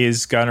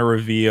is going to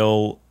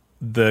reveal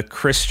the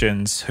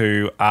Christians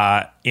who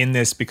are in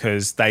this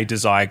because they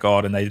desire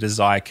God and they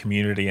desire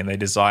community and they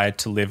desire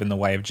to live in the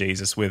way of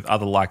Jesus with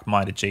other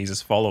like-minded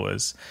Jesus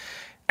followers.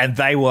 And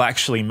they will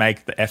actually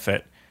make the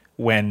effort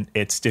when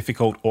it's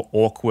difficult or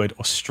awkward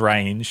or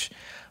strange.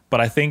 But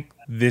I think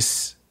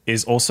this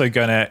is also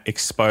going to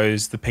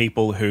expose the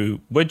people who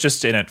were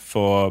just in it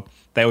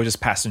they were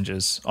just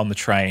passengers on the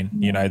train.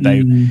 You know,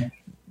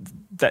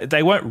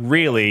 they weren't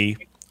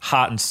really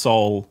heart and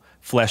soul,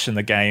 flesh in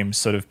the game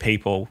sort of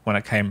people when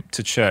it came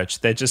to church.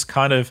 They're just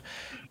kind of,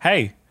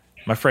 hey,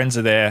 my friends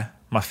are there,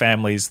 my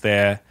family's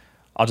there,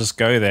 I'll just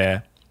go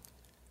there.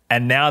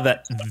 And now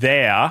that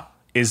there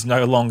is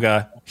no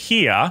longer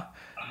here,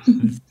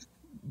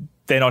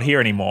 they're not here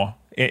anymore.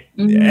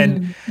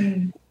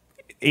 And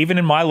even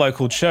in my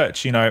local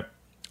church, you know,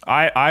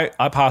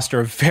 I pastor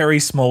a very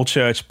small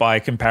church by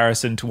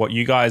comparison to what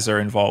you guys are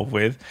involved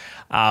with.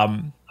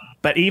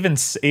 But even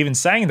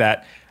saying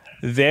that,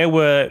 there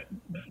were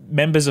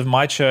members of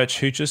my church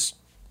who just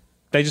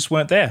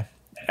weren't there.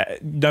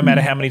 No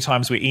matter how many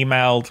times we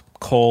emailed,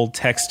 called,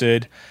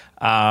 texted,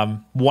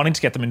 wanting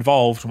to get them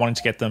involved, wanting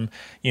to get them,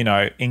 you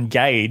know,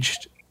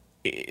 engaged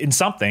in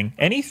something,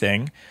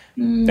 anything.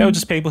 They were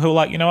just people who were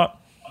like, you know what,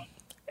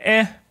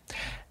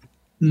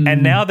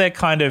 And now they're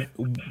kind of,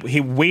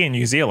 we in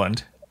New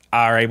Zealand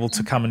are able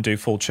to come and do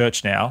full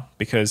church now,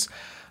 because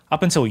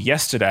up until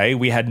yesterday,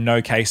 we had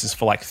no cases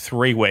for like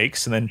 3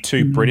 weeks, and then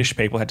 2 British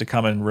people had to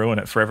come and ruin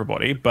it for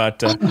everybody. But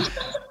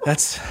that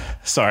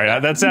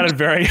sounded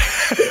very...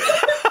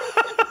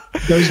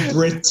 Those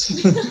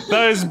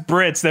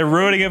Brits, they're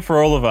ruining it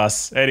for all of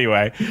us.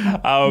 Anyway,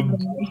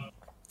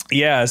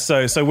 yeah,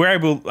 so we're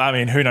able, I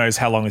mean, who knows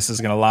how long this is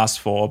going to last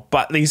for,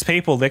 but these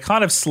people, they're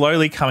kind of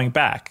slowly coming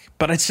back.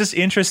 But it's just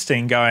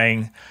interesting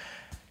going,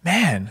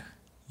 man,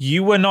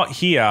 you were not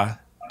here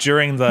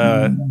during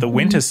the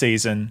winter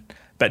season,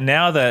 but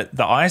now that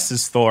the ice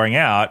is thawing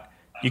out,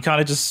 you're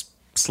kind of just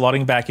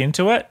slotting back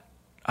into it.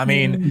 I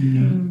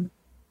mean,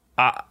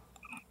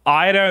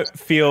 I don't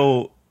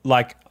feel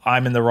like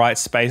I'm in the right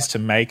space to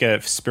make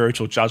a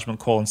spiritual judgment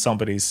call in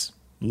somebody's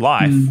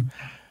life,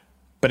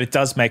 but it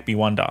does make me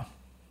wonder.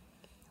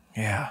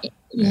 Yeah.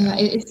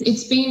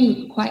 It's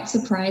been quite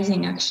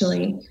surprising,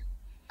 actually.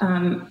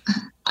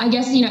 I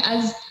guess, you know,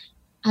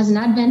 as an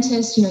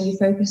Adventist, you know, you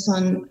focus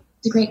on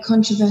the great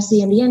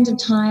controversy and the end of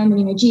time and,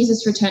 you know,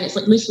 Jesus' return. It's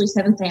like literally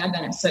Seventh-day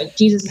Adventist, so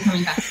Jesus is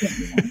coming back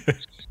soon.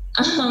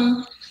 You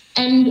know?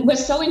 And we're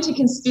so into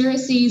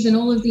conspiracies and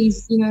all of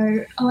these, you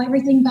know, oh,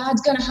 everything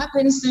bad's going to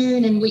happen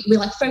soon. And we're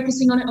like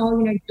focusing on it. Oh,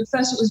 you know,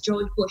 first it was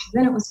George Bush,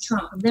 then it was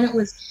Trump, and then it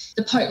was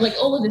the Pope, like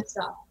all of this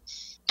stuff.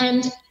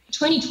 And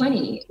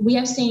 2020, we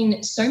have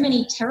seen so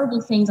many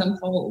terrible things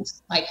unfold.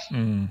 Like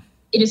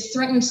it has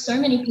threatened so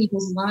many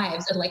people's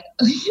lives at like,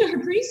 you know,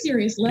 a pretty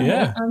serious level.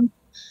 Yeah.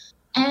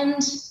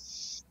 And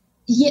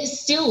yet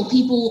still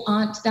people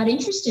aren't that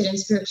interested in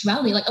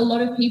spirituality. Like a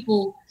lot of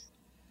people,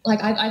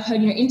 like I've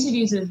heard, you know,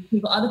 interviews of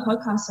people, other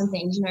podcasts and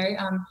things, you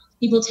know,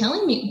 people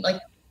telling me,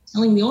 like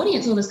telling the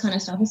audience all this kind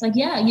of stuff. It's like,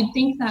 yeah, you'd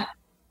think that,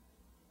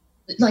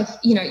 like,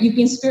 you know, you've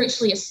been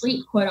spiritually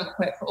asleep, quote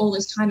unquote, for all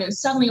this time, and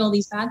suddenly all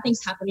these bad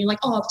things happen. You're like,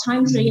 oh, I've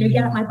time to, you know,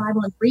 get out my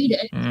Bible and read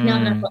it now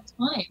that I've got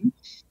time.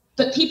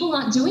 But people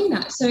aren't doing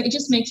that. So it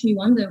just makes me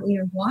wonder, you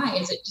know, why?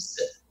 Is it just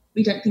that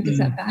we don't think it's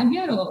that bad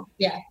yet? Or,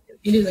 yeah,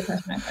 it is a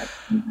question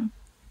I've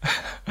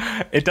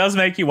had. It does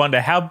make you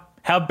wonder, how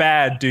how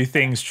bad do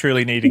things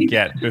truly need to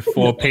get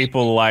before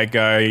people like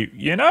go,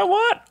 you know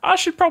what? I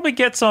should probably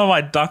get some of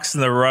my ducks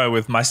in a row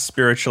with my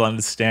spiritual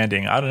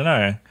understanding. I don't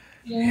know.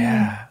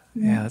 Yeah,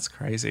 that's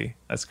crazy.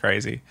 That's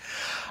crazy.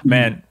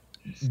 Man,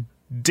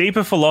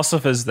 deeper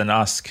philosophers than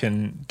us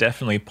can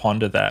definitely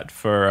ponder that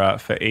for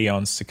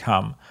eons to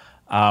come.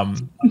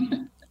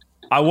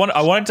 I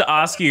wanted to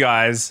ask you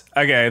guys,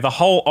 okay, the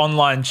whole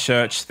online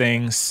church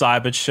thing,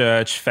 cyber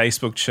church,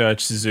 Facebook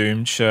church,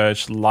 Zoom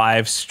church,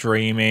 live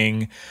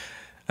streaming,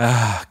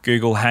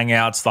 Google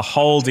Hangouts, the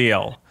whole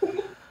deal.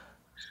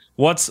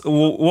 What's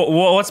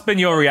been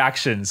your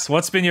reactions?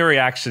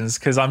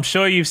 Because I'm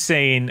sure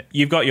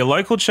you've got your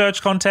local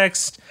church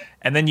context,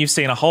 and then you've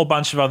seen a whole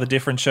bunch of other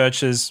different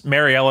churches.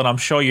 Mary Ellen, I'm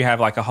sure you have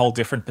like a whole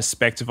different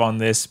perspective on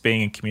this,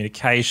 being in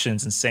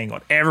communications and seeing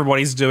what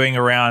everybody's doing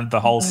around the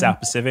whole South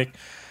Pacific.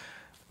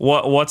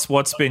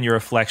 What's been your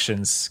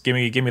reflections? Give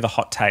me the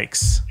hot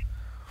takes.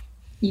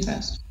 You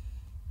first.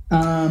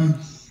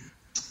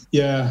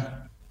 Yeah,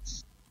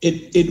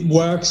 it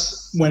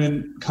works when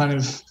it kind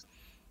of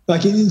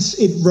like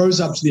it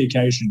rose up to the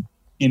occasion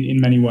in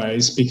many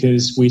ways,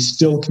 because we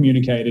still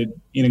communicated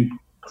in a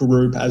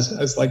group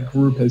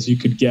as you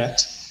could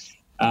get.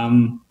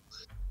 I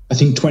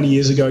think 20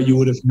 years ago you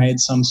would have made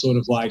some sort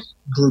of like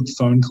group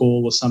phone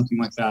call or something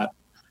like that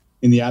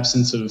in the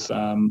absence of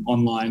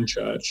online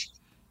church.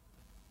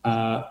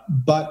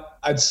 But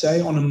I'd say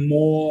on a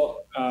more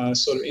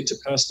sort of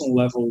interpersonal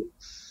level,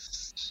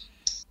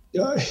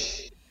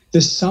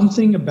 there's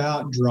something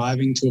about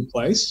driving to a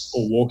place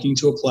or walking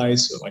to a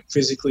place or like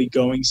physically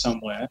going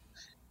somewhere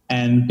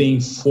and being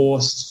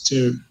forced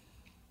to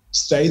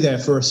stay there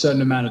for a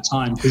certain amount of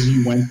time because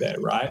you went there,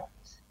 right?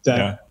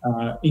 That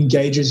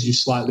engages you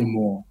slightly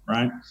more,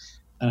 right?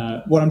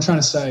 What I'm trying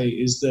to say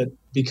is that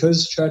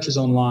because church is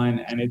online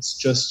and it's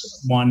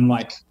just one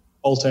like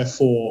Alt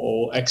F4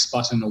 or X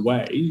button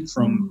away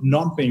from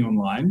not being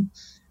online,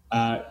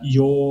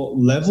 your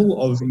level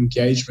of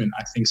engagement,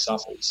 I think,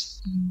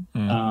 suffers.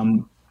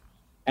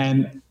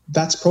 And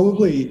that's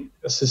probably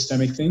a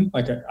systemic thing.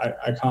 Like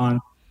I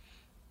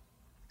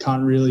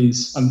can't really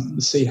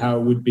see how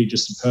it would be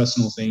just a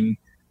personal thing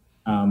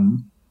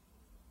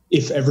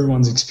if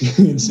everyone's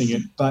experiencing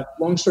it. But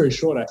long story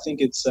short, I think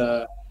it's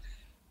the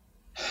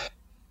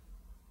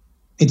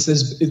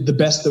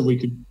best that we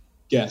could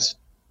get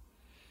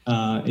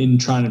in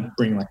trying to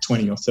bring like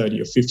 20 or 30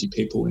 or 50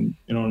 people in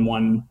on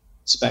one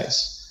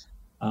space.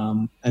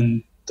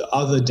 And the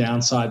other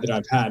downside that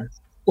I've had,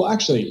 well,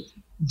 actually,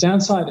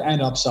 downside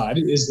and upside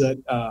is that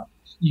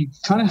you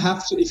kind of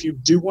have to, if you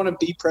do want to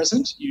be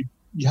present, you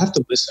have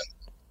to listen.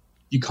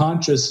 You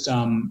can't just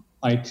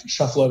like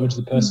shuffle over to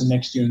the person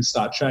next to you and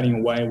start chatting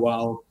away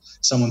while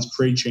someone's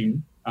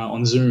preaching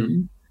on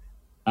Zoom,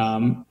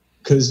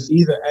 because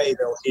either A,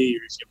 they'll hear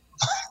you if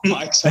your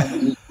mic's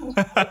on,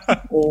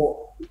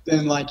 or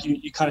then like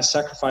you kind of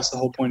sacrifice the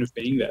whole point of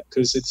being there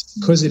because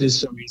it is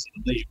so easy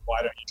to leave.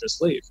 Why don't you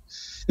just leave?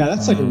 Now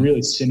that's like a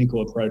really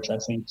cynical approach, I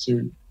think,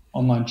 to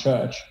online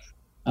church.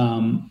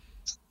 And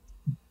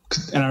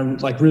I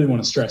like really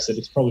want to stress that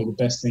it's probably the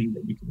best thing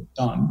that we could have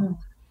done,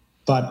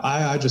 but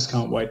I just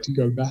can't wait to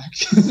go back.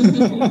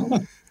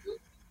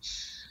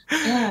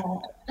 Yeah,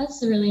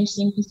 that's a really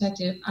interesting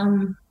perspective.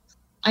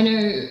 I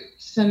know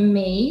for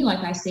me, like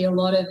I see a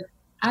lot of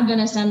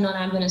Adventist and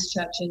non-Adventist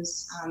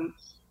churches.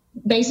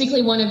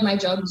 Basically, one of my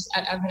jobs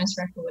at Adventist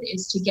Record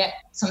is to get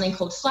something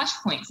called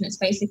flashpoints, and it's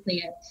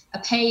basically a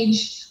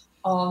page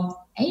of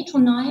 8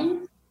 or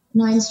 9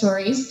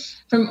 stories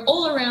from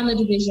all around the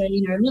division,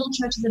 little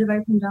churches that have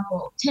opened up,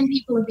 or 10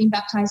 people have been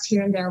baptized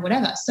here and there or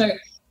whatever. So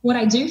what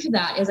I do for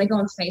that is I go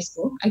on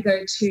Facebook, I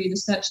go to the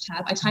search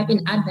tab, I type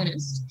in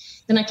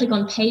Adventist, then I click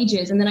on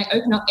pages, and then I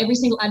open up every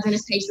single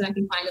Adventist page that I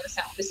can find in the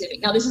South Pacific.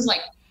 Now, this is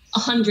like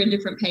 100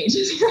 different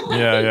pages.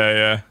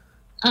 Yeah.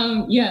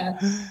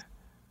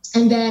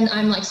 And then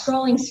I'm like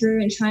scrolling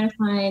through and trying to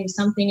find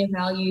something of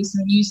value,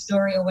 some news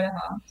story or whatever.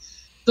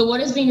 But what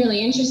has been really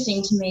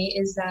interesting to me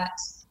is that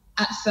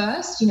at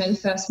first, the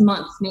first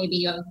month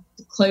maybe of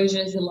the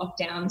closures, the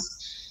lockdowns,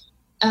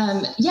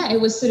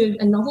 it was sort of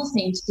a novel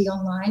thing to be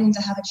online and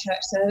to have a church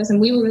service. And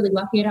we were really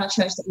lucky at our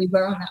church that we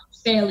were on that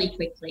fairly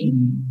quickly.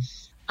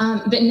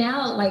 But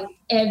now, like,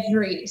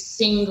 every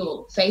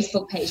single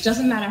Facebook page,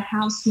 doesn't matter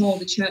how small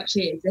the church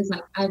is, there's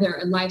like either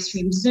a live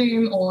stream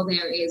Zoom, or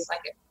there is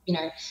like a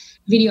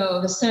video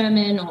of a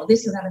sermon, or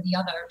this or that or the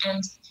other.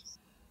 And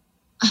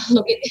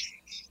look,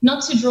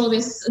 not to draw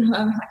this,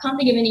 I can't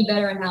think of any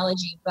better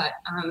analogy, but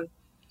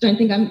don't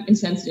think I'm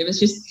insensitive.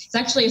 It's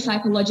actually a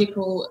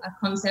psychological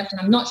concept,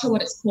 and I'm not sure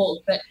what it's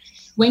called. But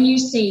when you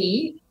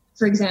see,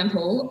 for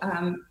example,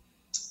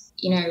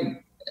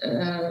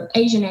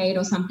 Asian Aid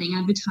or something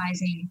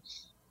advertising,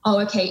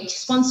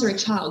 sponsor a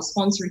child.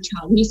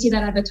 When you see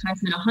that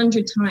advertisement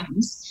 100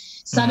 times,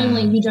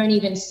 suddenly you don't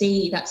even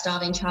see that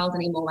starving child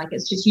anymore. Like,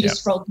 it's just, you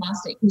just scroll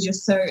past it because you're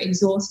so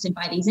exhausted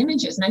by these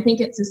images. And I think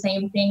it's the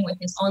same thing with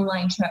this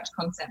online church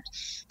concept.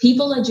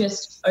 People are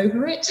just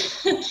over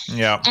it.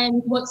 Yeah.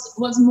 And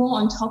what's more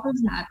on top of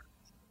that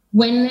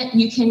when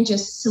you can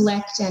just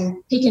select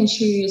and pick and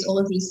choose all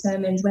of these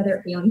sermons, whether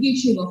it be on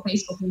YouTube or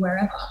Facebook or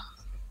wherever,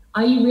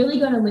 are you really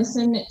going to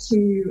listen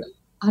to,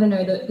 I don't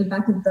know, the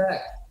Back of Burke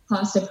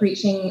pastor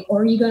preaching,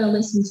 or are you going to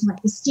listen to like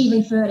the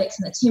Stephen Furticks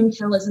and the Tim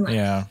Kellers and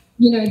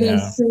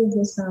there's sort of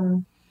this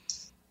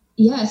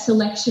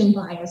selection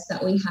bias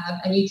that we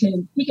have, and you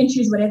can pick and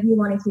choose whatever you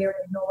want to hear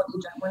and ignore what you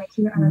don't want to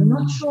hear. And I'm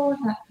not sure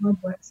that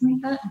God works like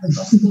that, the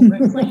gospel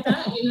works like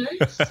that,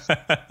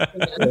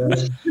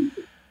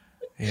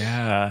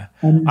 Yeah.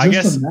 And I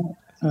guess on that,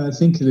 I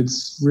think that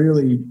it's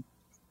really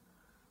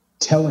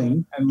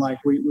telling, and like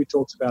we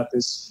talked about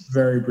this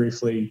very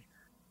briefly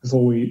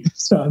before we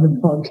started the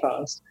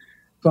podcast,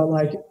 but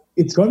like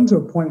it's gotten to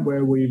a point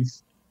where we've,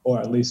 or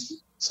at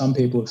least some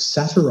people have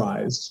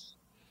satirized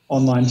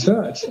online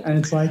church, and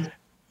it's like,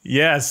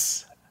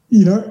 yes,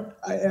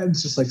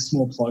 it's just like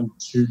small plug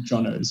to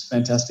Jono's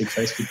fantastic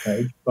Facebook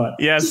page, but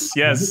yes.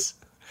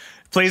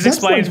 Please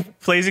explain to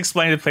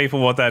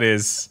people what that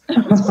is.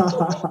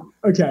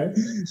 Okay.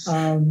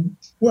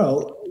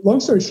 Well, long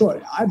story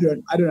short, I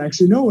don't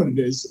actually know what it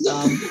is,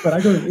 but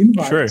I got an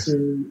invite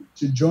to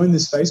join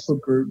this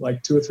Facebook group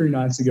like 2 or 3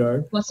 nights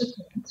ago. What's it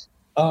called?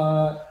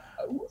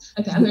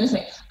 Okay, I'm going to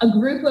say a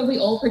group where we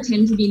all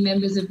pretend to be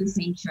members of the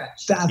same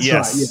church. That's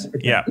right.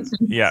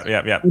 Yeah.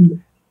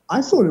 And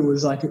I thought it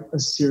was like a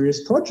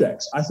serious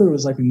project. I thought it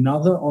was like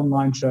another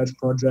online church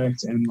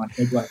project, and like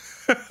maybe like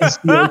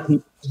SEO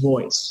people's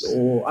voice,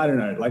 or I don't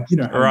know, like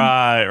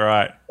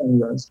Right.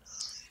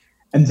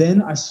 And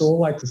then I saw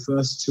like the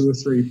first 2 or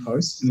 3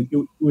 posts, and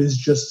it was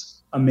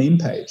just a meme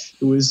page.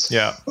 It was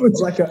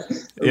like a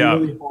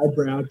really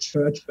highbrow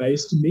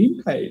church-based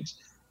meme page,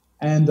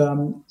 and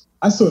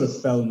I sort of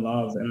fell in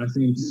love. And I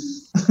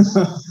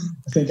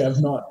think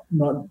I've not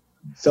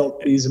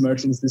felt these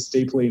emotions this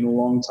deeply in a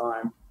long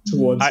time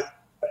towards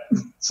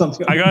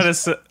something. I gotta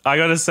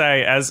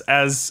say, as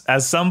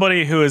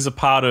somebody who is a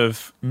part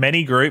of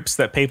many groups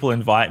that people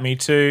invite me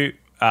to,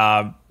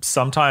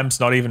 sometimes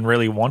not even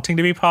really wanting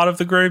to be part of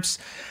the groups,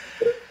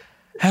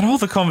 and all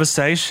the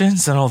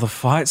conversations and all the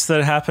fights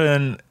that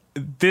happen,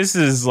 this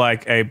is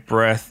like a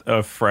breath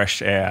of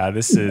fresh air.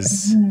 This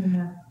is,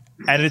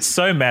 and it's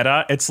so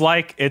meta. It's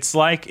like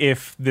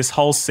if this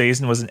whole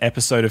season was an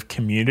episode of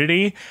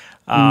Community,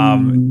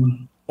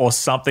 or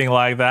something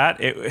like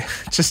that. It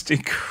just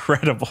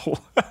incredible.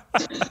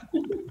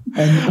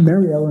 And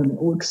Mary Ellen,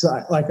 because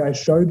I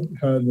showed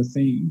her the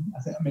thing,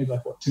 I think maybe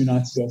 2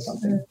 nights ago or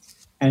something,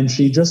 and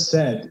she just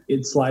said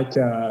it's like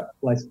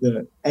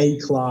the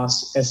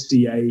A-class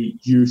SDA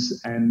youth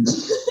and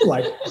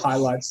like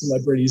highlight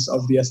celebrities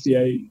of the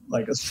SDA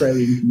like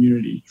Australian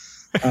community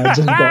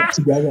just got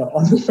together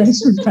on the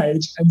Facebook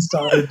page and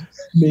started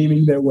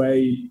memeing their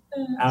way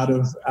out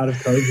of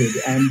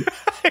COVID. And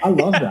I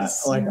love that.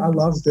 Like I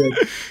love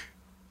that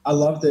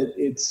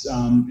it's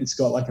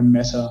got like a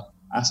meta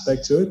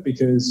aspect to it,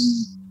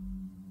 because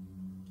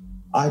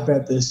I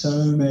bet there's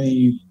so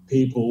many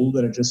people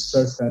that are just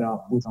so fed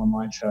up with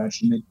online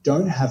church and they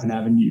don't have an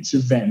avenue to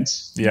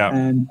vent. Yeah.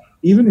 And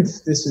even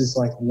if this is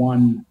like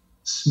one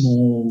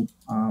small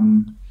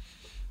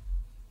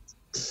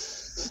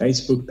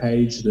Facebook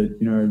page that,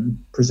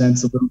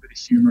 presents a little bit of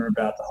humor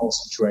about the whole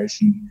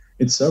situation,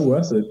 it's so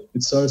worth it.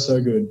 It's so,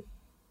 so good.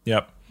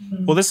 Yep.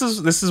 Well, this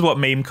is what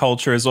meme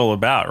culture is all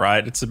about,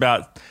 right? It's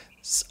about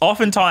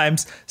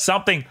oftentimes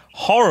something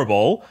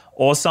horrible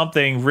or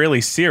something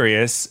really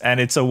serious, and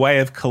it's a way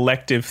of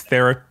collective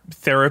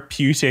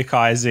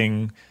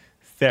therapeuticizing.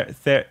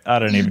 I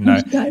don't even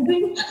know.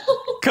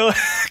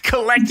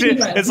 Collective.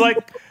 It's like,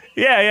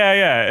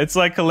 yeah. It's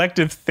like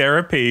collective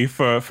therapy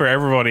for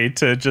everybody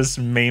to just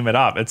meme it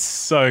up. It's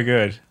so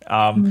good.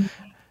 And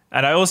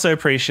I also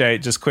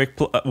appreciate, just quick,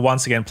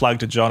 once again, plug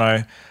to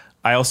Jono.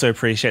 I also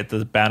appreciate that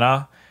the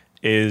banner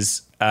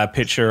is a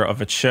picture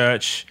of a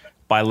church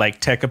by Lake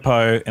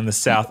Tekapo in the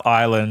South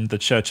Island, the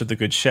Church of the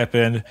Good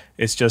Shepherd.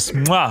 It's just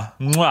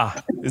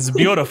mwah. It's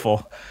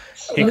beautiful.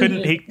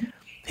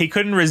 He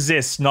couldn't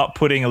resist not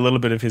putting a little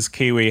bit of his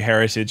Kiwi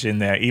heritage in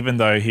there, even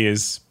though he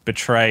has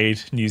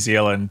betrayed New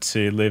Zealand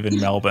to live in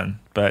Melbourne.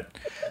 But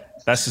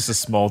that's just a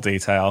small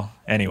detail.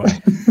 Anyway.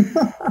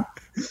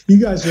 You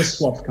guys just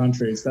swapped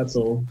countries, that's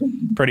all.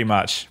 Pretty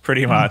much.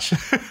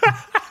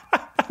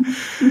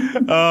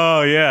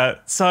 Oh, yeah.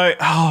 So,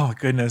 oh, my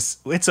goodness.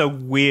 It's a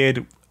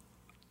weird...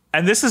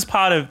 And this is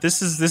part of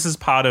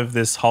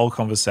this whole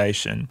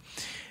conversation,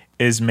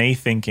 is me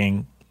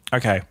thinking,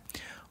 okay,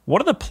 what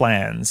are the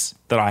plans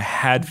that I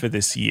had for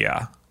this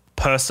year?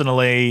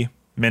 Personally,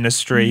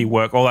 ministry,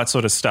 work, all that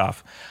sort of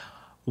stuff.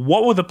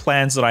 What were the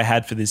plans that I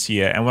had for this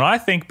year? And when I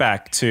think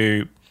back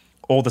to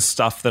all the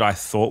stuff that I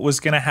thought was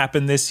going to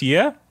happen this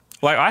year,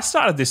 like I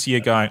started this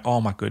year going,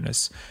 oh my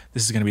goodness,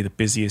 this is going to be the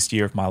busiest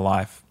year of my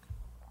life.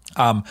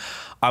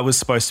 I was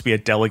supposed to be a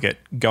delegate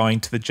going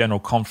to the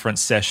general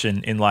conference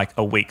session in like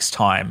a week's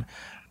time.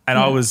 And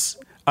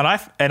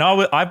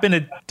I've been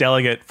a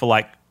delegate for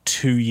like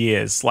 2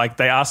 years. Like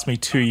they asked me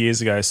 2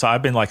 years ago. So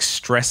I've been like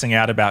stressing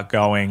out about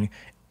going,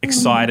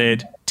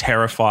 excited,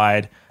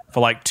 terrified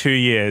for like 2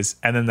 years.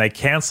 And then they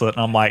cancel it.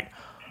 And I'm like,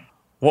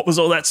 what was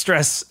all that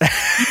stress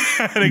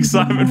and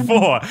excitement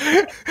for?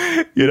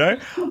 You know,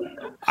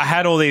 I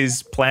had all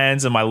these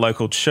plans in my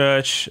local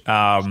church,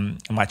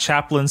 my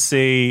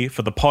chaplaincy,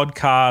 for the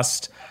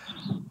podcast.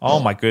 Oh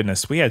my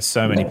goodness, we had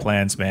so many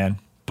plans, man.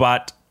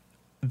 But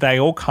they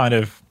all kind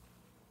of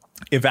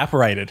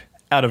evaporated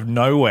out of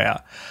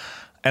nowhere.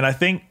 And I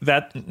think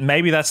that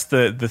maybe that's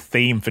the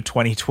theme for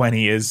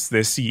 2020, is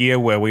this year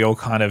where we all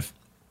kind of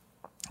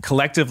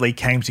collectively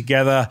came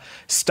together,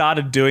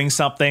 started doing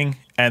something,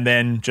 and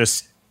then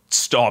just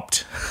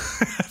stopped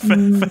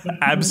for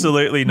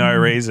absolutely no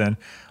reason.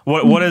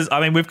 What is, I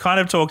mean, we've kind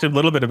of talked a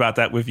little bit about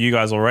that with you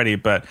guys already,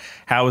 but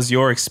how was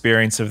your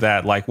experience of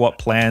that? Like, what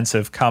plans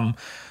have come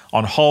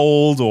on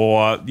hold,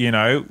 or, you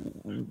know,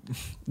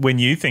 when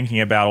you thinking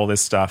about all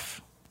this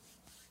stuff?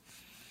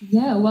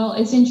 Yeah, well,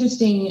 it's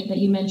interesting that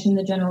you mentioned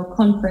the General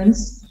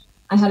Conference.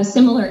 I had a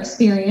similar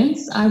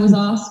experience. I was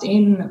asked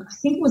in, I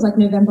think it was like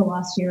November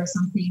last year or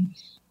something,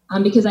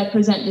 because I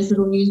present this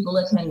little news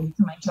bulletin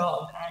for my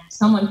job, and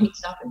someone picked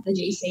it up at the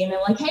GC and they're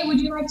like, hey,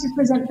 would you like to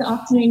present the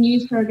afternoon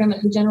news program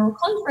at the General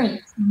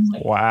Conference? And I was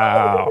like,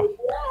 wow. Oh,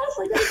 yes,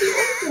 like, that'd be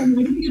awesome.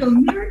 Like, we go to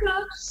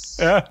America.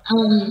 Yeah.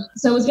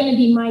 So it was going to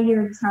be my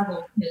year of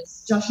travel,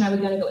 because Josh and I were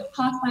going to go with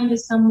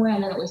Pathfinders somewhere,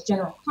 and then it was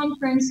General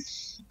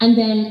Conference. And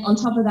then on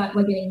top of that,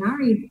 we're getting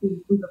married.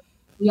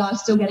 We are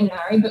still getting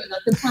married, but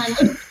the plan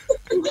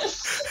was...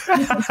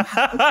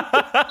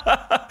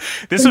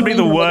 This would be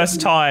the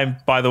worst time,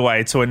 by the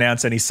way, to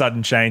announce any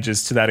sudden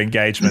changes to that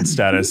engagement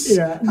status.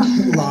 Yeah,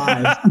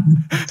 live.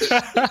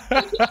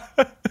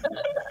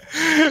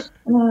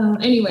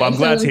 Anyway, well, I'm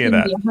glad to hear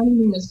that. Be a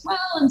honeymoon as well,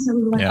 and so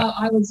we were like, Yeah. oh,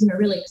 I was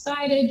really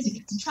excited to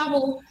get to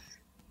travel.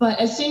 But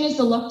as soon as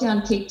the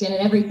lockdown kicked in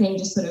and everything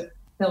just sort of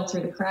fell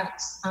through the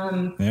cracks,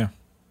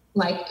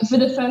 like for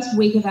the first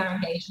week of our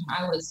engagement,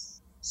 I was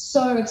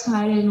so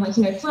excited and, like,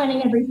 you know,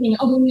 planning everything.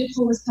 Oh, we need to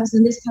call this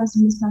person, this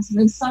person, this person.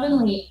 And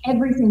suddenly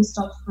everything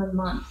stopped for a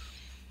month.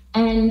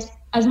 And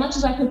as much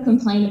as I could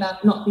complain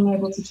about not being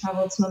able to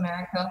travel to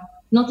America,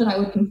 not that I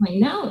would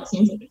complain now, it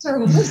seems like a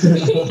terrible place to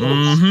be.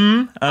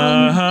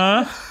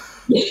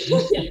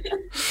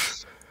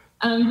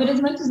 But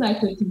as much as I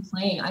could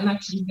complain, I'm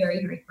actually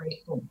very, very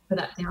grateful for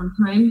that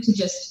downtime to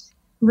just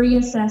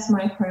reassess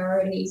my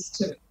priorities,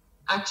 to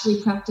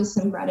actually practice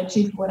some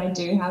gratitude for what I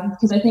do have,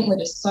 because I think we're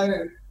just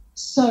so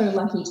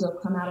lucky to have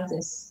come out of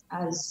this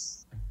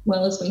as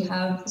well as we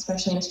have,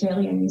 especially in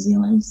Australia and New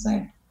Zealand.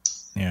 So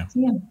yeah.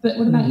 But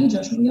what about you,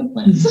 Josh? What are your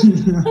plans?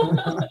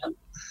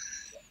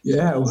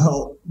 Yeah,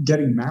 well,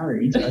 getting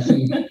married, I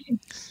think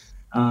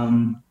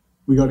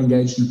we got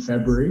engaged in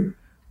February,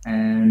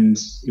 and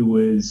it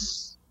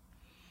was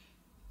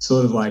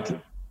sort of like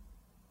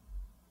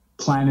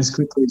plan as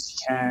quickly as you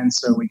can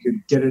so we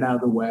could get it out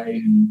of the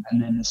way.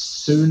 And then as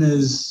soon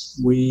as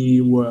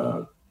we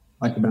were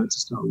like about to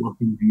start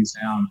locking things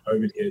down,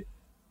 COVID hit,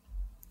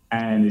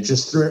 and it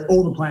just threw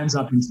all the plans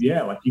up into the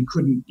air. Like you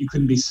couldn't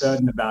be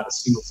certain about a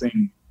single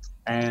thing.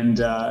 And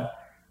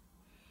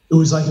it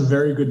was like a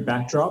very good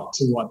backdrop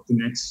to what the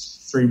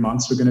next 3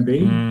 months were going to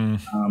be,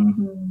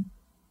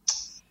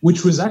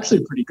 which was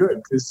actually pretty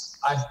good, because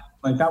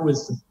that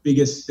was the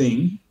biggest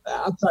thing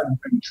outside of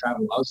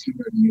travel. I was going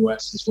to go to the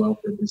US as well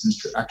for a business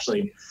trip,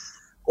 actually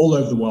all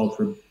over the world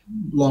for a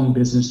long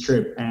business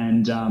trip,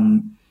 and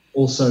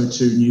also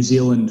to New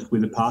Zealand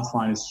with the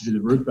Pathfinders to do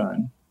the root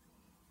burn.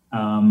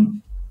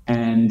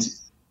 And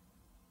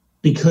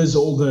because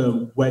all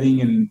the wedding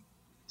and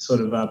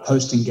sort of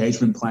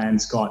post-engagement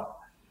plans got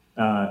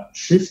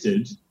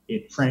shifted,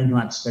 it framed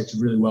my perspective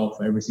really well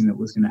for everything that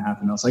was going to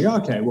happen. I was like,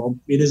 okay, well,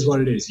 it is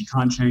what it is. You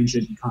can't change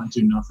it. You can't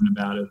do nothing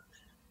about it.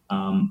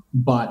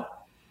 But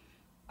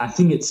I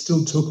think it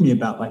still took me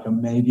about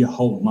maybe a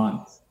whole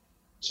month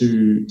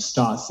to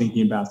start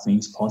thinking about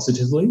things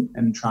positively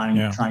and trying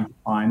to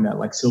find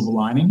that silver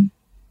lining.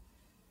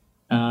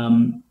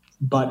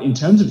 But in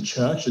terms of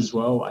church as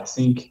well, I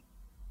think,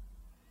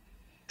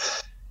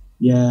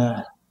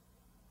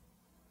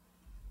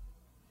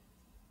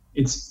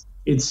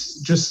 it's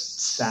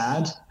just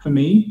sad for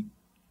me,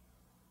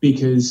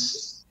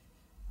 because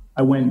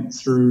I went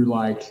through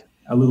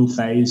a little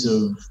phase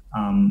of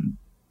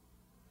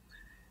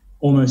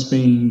almost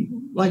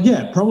being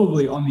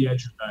probably on the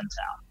edge of burnt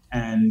out.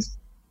 And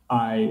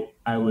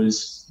I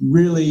was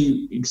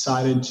really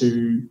excited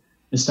to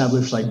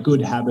establish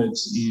good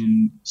habits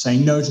in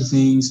saying no to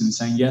things and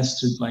saying yes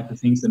to the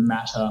things that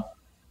matter.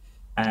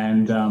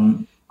 And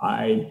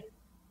I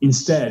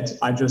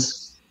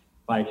just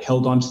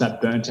held on to that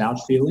burnt out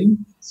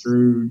feeling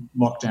through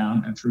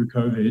lockdown and through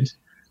COVID,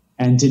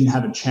 and didn't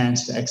have a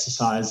chance to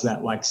exercise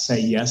that say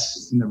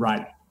yes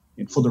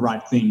for the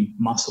right thing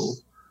muscle.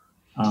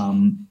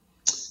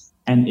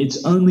 And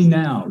it's only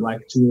now,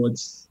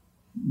 towards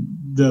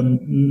the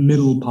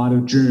middle part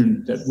of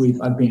June, that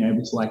I've been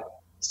able to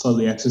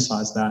slowly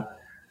exercise that.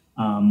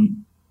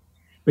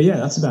 But yeah,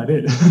 that's about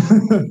it.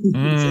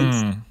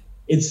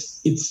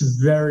 It's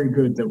very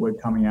good that we're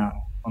coming out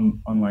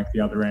on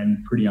the other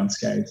end pretty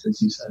unscathed,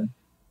 as you said.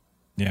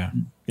 Yeah.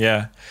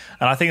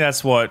 And I think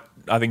that's what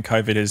I think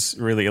COVID has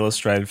really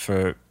illustrated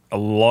for a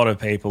lot of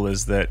people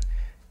is that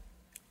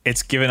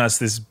it's given us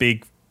this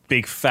big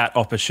fat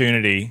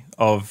opportunity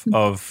of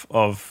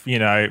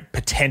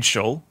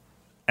potential,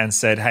 and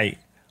said, hey,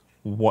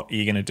 what are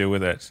you going to do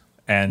with it?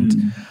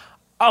 And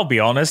I'll be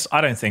honest,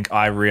 I don't think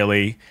I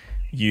really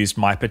used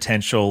my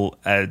potential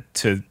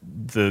to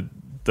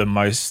the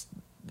most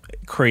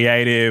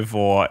creative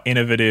or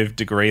innovative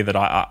degree that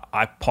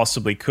I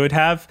possibly could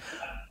have.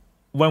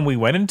 When we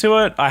went into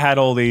it, I had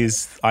all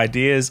these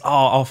ideas.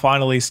 I'll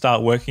finally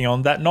start working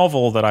on that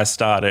novel that I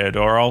started,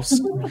 or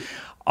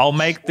I'll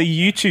make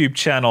the YouTube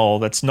channel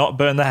that's not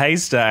Burn the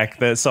Haystack,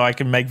 so I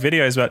can make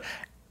videos. But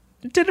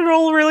did it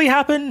all really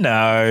happen?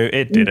 No,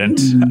 it didn't.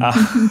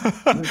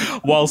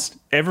 Whilst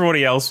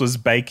everybody else was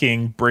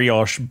baking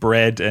brioche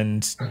bread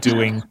and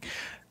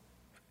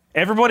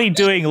everybody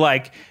doing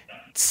like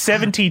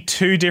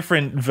 72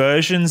 different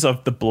versions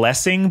of The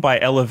Blessing by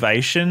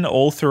Elevation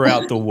all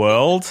throughout the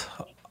world.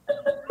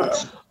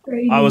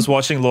 I was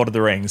watching Lord of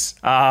the Rings.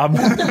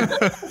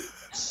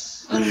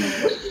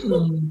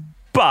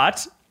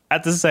 But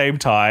at the same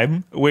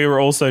time, we were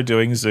also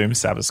doing Zoom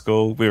Sabbath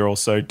School. We were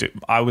also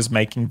I was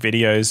making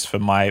videos for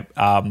my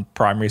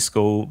primary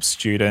school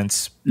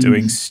students,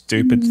 doing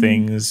stupid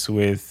things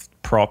with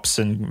props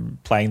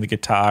and playing the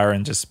guitar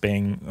and just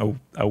being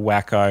a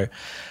wacko.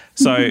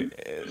 So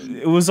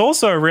it was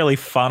also a really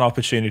fun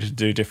opportunity to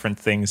do different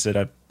things that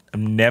I've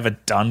never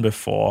done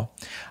before.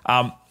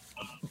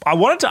 I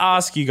wanted to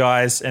ask you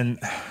guys, and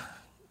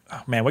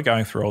man, we're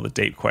going through all the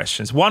deep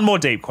questions. One more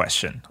deep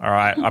question, all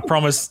right? I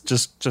promise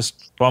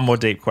just one more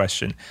deep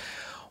question.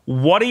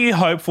 What are you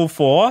hopeful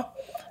for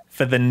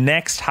the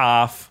next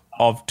half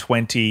of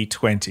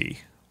 2020?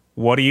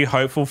 What are you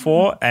hopeful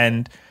for,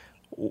 and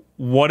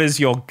what is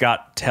your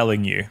gut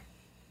telling you?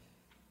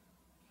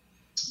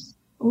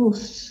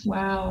 Oof,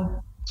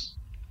 wow.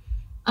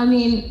 I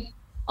mean,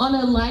 on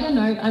a lighter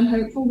note, I'm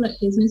hopeful that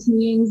business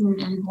meetings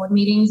and board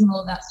meetings and all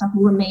of that stuff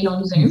will remain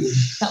on Zoom.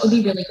 That would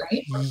be really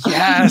great.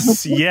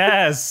 Yes,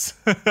 yes.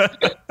 I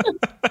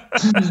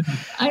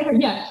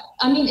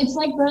mean, it's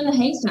like Burn the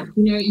Haystack.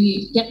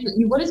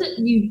 What is it?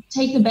 You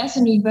take the best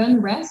and you burn the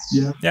rest?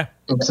 Yeah.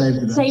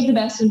 Save the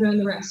best And burn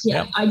the rest.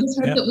 Yeah. Yep. I just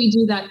hope that we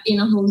do that in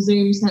a whole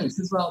Zoom sense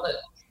as well. That,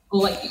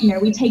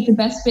 we take the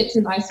best bits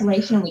of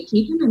isolation and we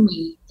keep them, and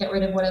we get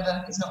rid of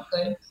whatever is not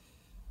good.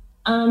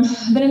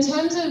 But in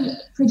terms of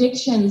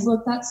predictions,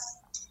 look,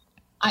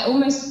 I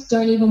almost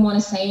don't even want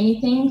to say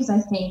anything, because I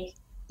think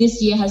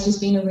this year has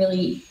just been a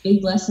really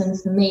big lesson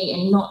for me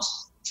in not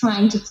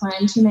trying to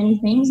plan too many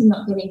things and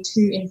not getting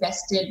too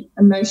invested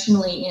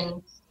emotionally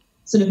in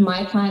sort of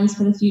my plans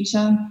for the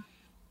future.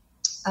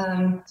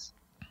 Like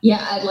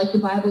the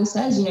Bible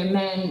says,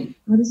 man,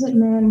 what is it?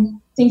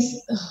 Man thinks,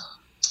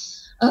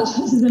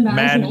 this is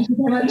embarrassing.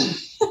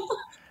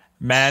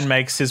 Man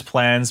makes his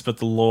plans, but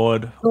the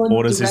Lord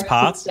orders his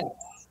paths.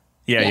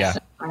 Yeah.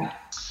 Right.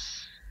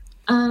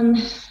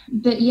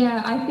 But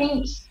yeah, I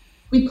think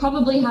we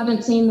probably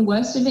haven't seen the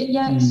worst of it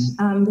yet.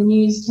 The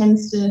news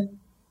tends to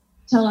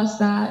tell us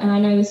that, and I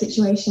know the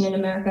situation in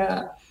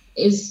America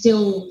is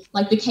still,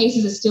 the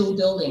cases are still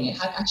building. It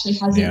actually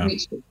hasn't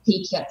reached its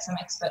peak yet, some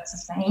experts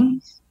are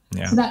saying.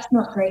 Yeah. So that's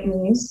not great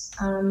news.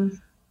 I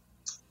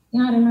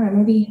don't know,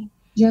 maybe...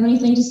 Do you have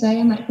anything to say?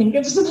 I might think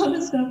of some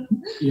other stuff.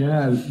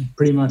 Yeah,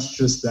 pretty much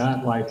just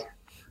that.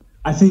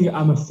 I think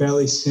I'm a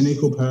fairly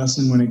cynical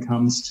person when it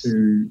comes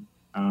to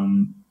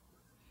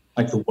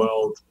the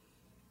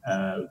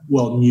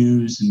world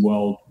news and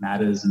world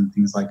matters and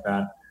things like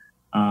that.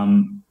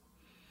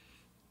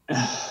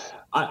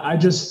 I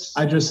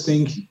just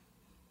think,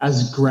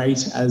 as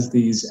great as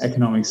these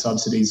economic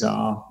subsidies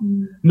are,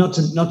 not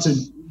to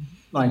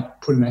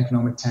put an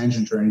economic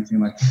tangent or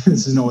anything like that.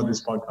 This is not what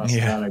this podcast is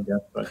about, I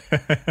guess. But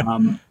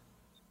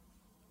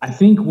I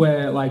think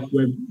we're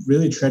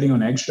really treading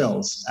on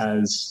eggshells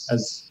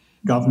as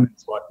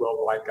governments,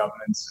 worldwide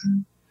governments,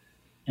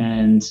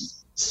 and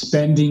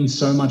spending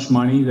so much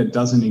money that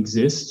doesn't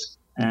exist.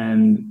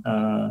 And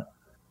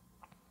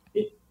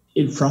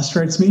it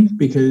frustrates me,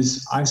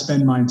 because I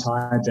spend my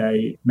entire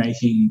day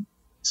making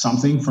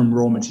something from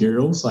raw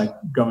materials,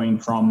 going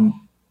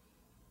from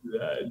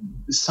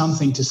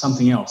something to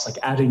something else,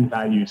 adding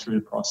value through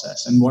the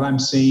process. And what I'm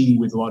seeing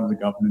with a lot of the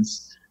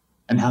governments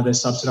and how they're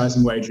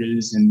subsidizing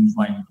wages and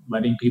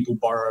letting people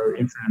borrow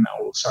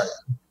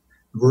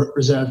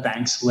reserve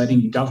banks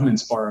letting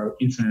governments borrow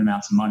infinite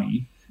amounts of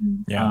money.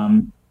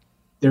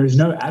 There is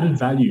no added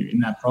value in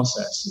that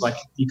process.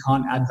 You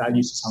can't add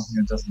value to something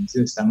that doesn't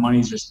exist. That money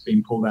is just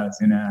being pulled out of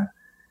thin air.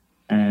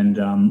 And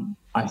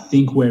I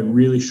think we're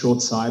really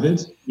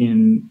short-sighted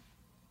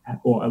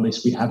or at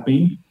least we have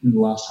been in the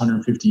last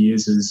 150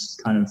 years as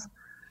kind of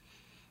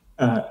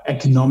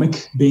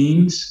economic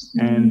beings.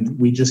 And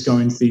we just go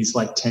into these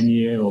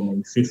 10-year or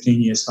maybe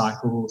 15-year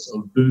cycles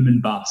of boom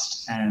and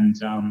bust. And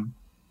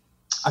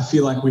I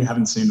feel like we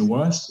haven't seen the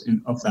worst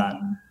of that.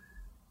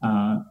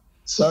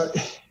 So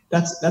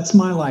that's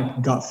my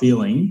gut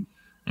feeling.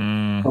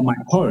 But my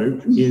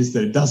hope is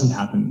that it doesn't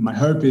happen. My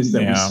hope is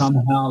that we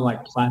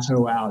somehow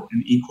plateau out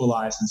and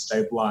equalize and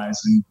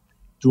stabilize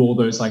do all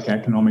those like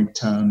economic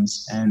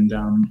terms. And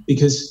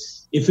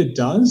because if it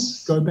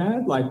does go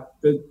bad, like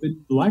the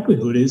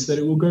likelihood is that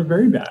it will go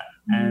very bad.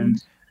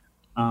 And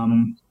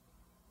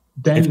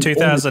then if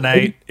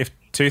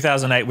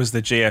 2008 was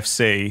the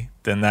GFC,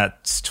 then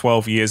that's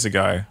 12 years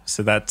ago.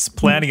 So that's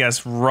planting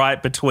us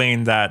right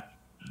between that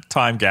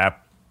time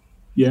gap.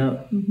 Yeah.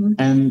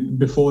 And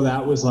before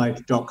that was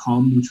like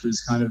 .com, which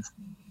was kind of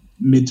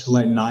mid to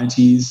late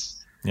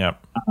 90s.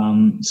 Yep.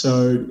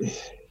 So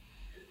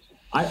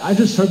I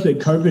just hope that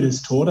COVID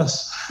has taught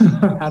us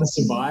how to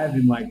survive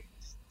in like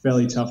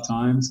fairly tough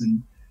times.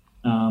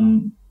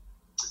 And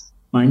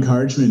my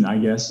encouragement, I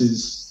guess,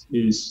 is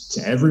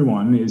to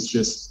everyone is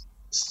just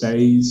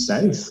stay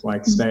safe,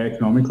 like stay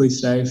economically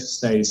safe,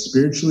 stay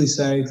spiritually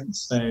safe,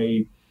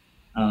 stay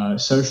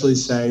socially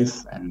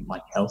safe, and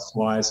like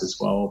health-wise as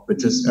well. But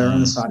just err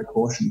on the side of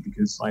caution,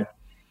 because like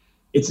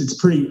it's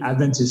pretty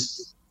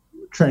Adventist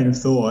train of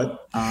thought,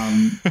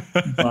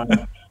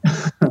 but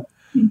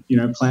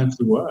plan for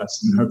the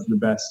worst and hope for the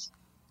best.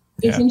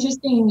 It's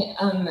interesting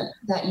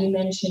that you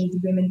mentioned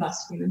women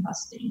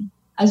busting.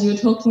 As you were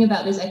talking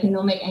about this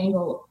economic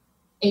angle,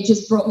 it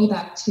just brought me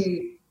back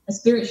to a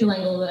spiritual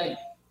angle that I'd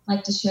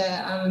like to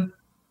share.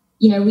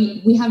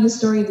 We have the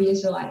story of the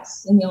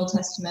Israelites in the Old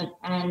Testament,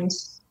 and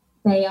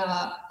they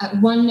are at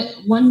one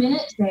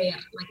minute they are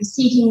like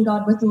seeking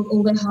God with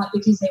all their heart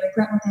because they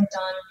regret what they've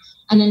done,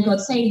 and then God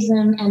saves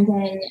them, and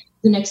then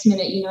the next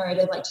minute,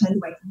 they've like turned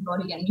away from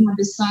God again. You have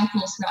this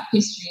cycle throughout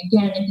history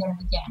again and again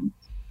and again.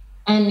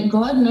 And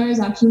God knows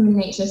our human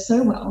nature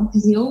so well,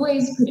 because he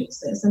always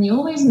predicts this, and he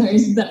always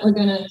knows that we're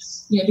going to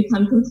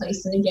become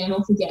complacent again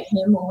or forget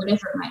him or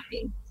whatever it might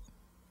be.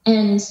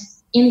 And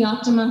in the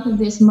aftermath of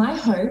this, my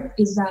hope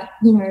is that,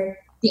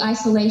 the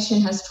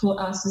isolation has taught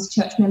us as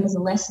church members a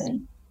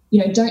lesson.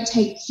 Don't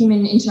take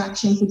human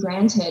interaction for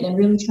granted and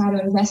really try to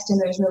invest in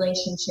those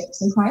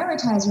relationships and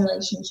prioritize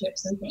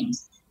relationships and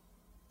things.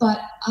 But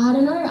I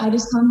don't know, I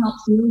just can't help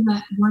feeling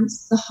that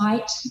once the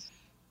high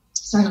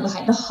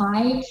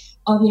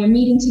of,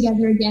 meeting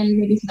together again,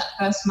 maybe for that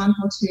first month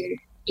or two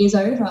is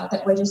over,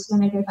 that we're just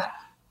going to go back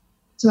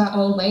to our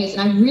old ways.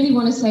 And I really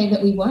want to say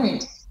that we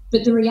won't.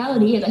 But the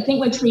reality is, I think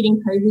we're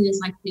treating COVID as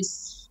like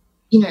this,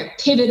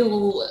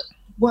 pivotal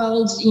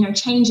world,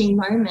 changing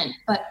moment.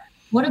 But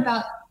what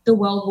about the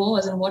world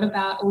wars, and what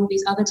about all of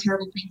these other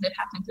terrible things that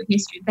happened through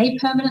history? They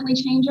permanently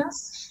change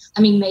us?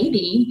 I mean,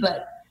 maybe,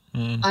 but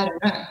I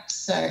don't know.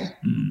 So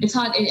it's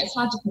hard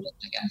to predict,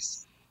 I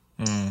guess.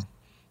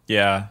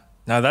 Yeah.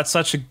 No, that's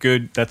such a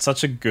good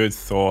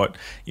thought,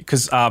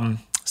 because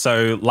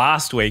so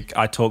last week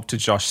I talked to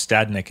Josh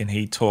Stadnick, and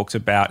he talked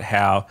about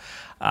how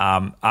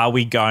are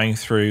we going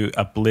through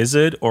a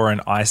blizzard or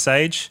an ice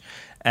age,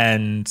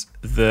 and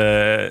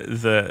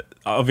the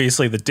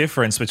obviously the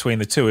difference between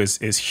the two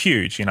is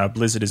huge. A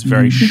blizzard is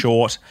very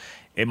short,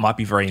 it might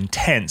be very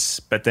intense,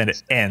 but then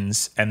it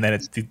ends, and then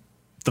it's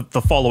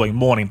the following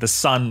morning the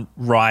sun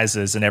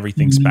rises and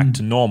everything's back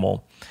to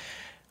normal.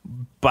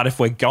 But if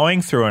we're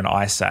going through an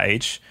ice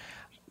age,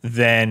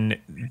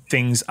 then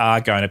things are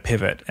going to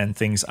pivot and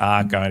things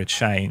are going to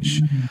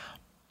change.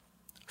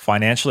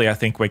 Financially, I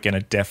think we're going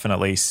to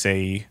definitely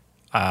see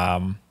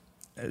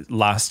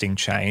lasting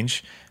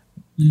change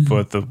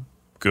for the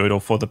good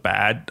or for the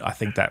bad. I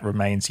think that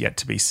remains yet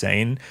to be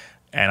seen.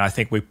 And I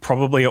think we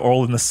probably are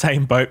all in the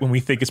same boat when we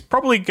think it's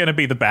probably going to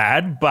be the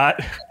bad, but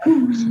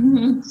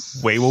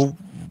we will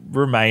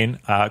remain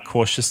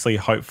cautiously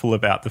hopeful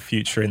about the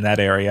future in that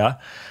area.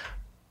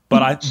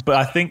 But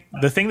I think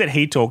the thing that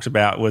he talked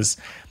about was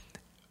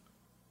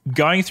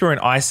going through an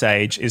ice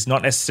age is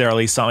not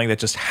necessarily something that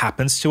just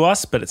happens to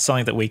us, but it's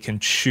something that we can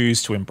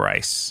choose to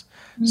embrace.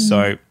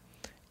 So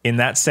in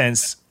that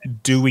sense,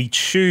 do we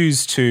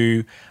choose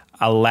to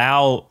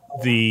allow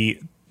the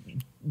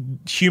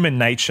human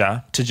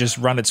nature to just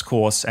run its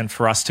course and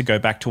for us to go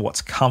back to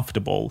what's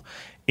comfortable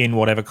in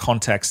whatever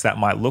context that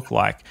might look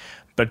like?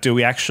 But do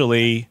we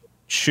actually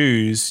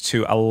choose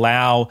to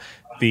allow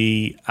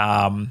the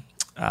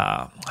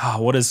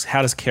how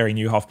does Carey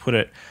Nieuwhof put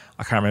it?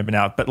 I can't remember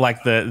now, but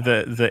like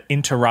the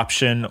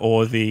interruption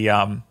or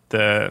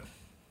there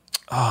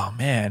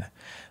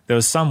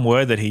was some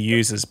word that he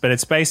uses, but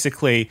it's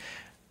basically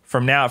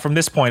from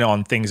this point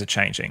on, things are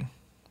changing.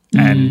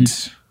 And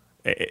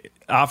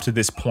after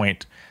this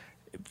point,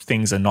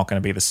 things are not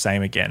going to be the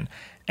same again.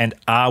 And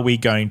are we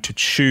going to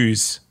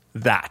choose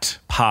that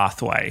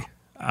pathway?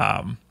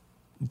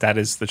 That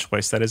is the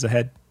choice that is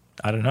ahead.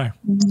 I don't know.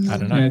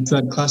 Yeah, it's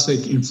that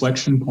classic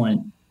inflection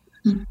point.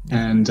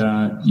 And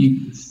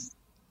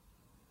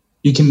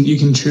you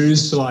can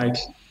choose to like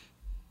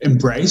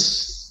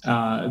embrace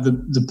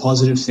the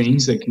positive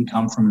things that can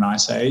come from an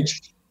ice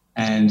age,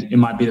 and it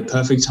might be the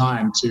perfect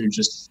time to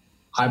just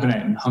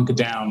hibernate and hunker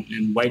down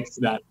and wait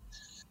for that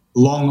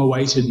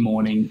long-awaited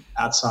morning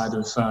outside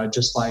of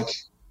just like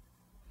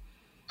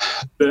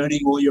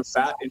burning all your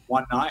fat in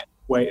one night,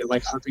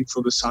 like hoping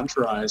for the sun to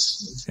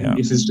rise. Yeah.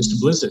 If it's just a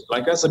blizzard,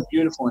 like that's a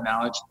beautiful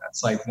analogy.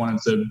 That's like one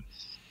of the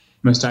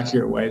most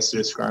accurate ways to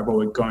describe what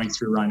we're going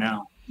through right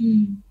now.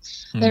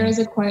 There is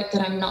a quote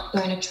that I'm not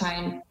going to try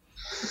and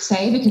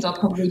say because I'll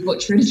probably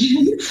butcher it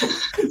again.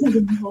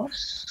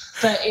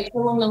 But it's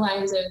along the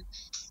lines of,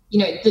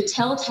 the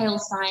telltale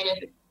sign of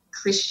a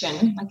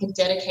Christian, like a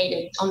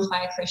dedicated,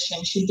 on-fire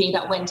Christian, should be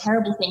that when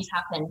terrible things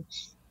happen,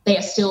 they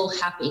are still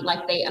happy,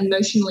 like they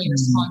emotionally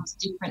respond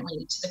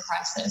differently to the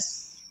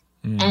crisis.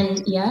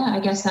 And I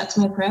guess that's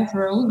my prayer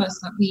for all of us,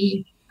 that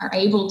we are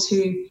able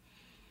to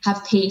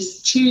have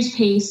peace, choose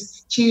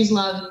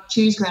love,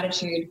 choose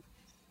gratitude.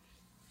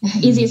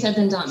 Easier said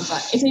than done,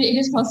 but it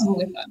is possible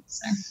with God.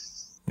 So.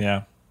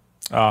 Yeah.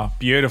 Oh,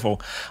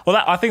 beautiful.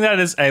 Well, I think that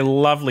is a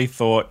lovely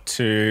thought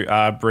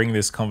to bring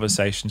this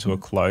conversation to a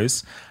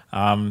close.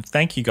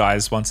 Thank you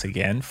guys once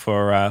again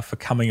for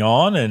coming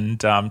on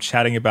and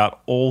chatting about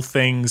all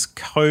things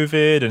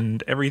COVID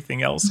and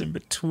everything else in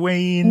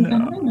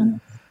between.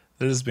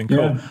 This has been cool.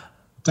 Yeah.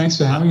 Thanks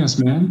for having us,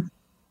 man.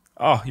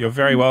 Oh, you're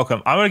very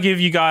welcome. I'm going to give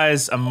you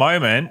guys a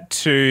moment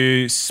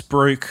to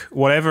spruik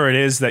whatever it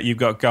is that you've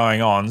got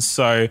going on.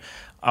 So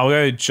I'll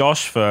go to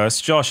Josh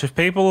first. Josh, if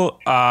people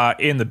are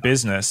in the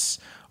business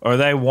or are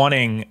they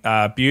wanting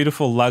a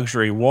beautiful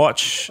luxury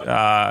watch,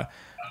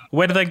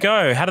 where do they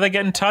go? How do they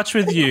get in touch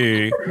with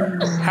you?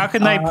 How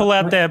can they pull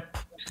out their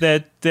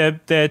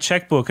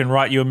checkbook and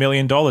write you $1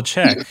 million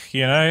check?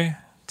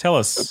 Tell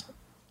us.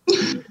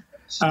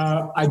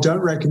 I don't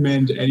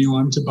recommend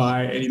anyone to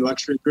buy any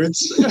luxury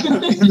goods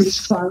in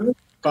this climate,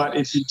 but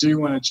if you do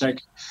want to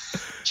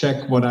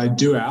check what I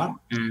do out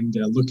and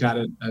look at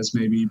it as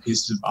maybe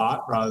pieces of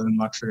art rather than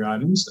luxury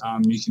items,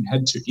 you can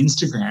head to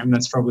Instagram.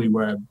 That's probably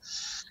where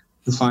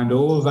you'll find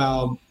all of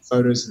our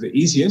photos are the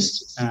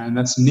easiest, and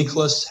that's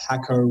Nicholas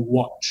Hacko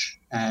Watch.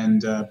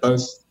 And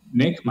both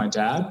Nick, my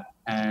dad,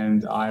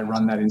 and I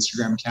run that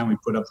Instagram account. We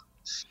put up a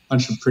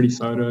bunch of pretty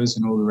photos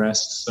and all the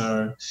rest.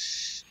 So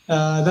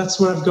that's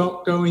what I've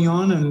got going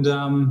on, and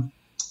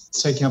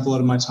it's taking up a lot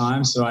of my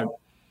time. So I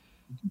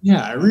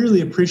really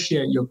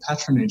appreciate your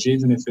patronage,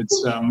 even if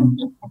it's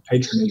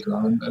patronage.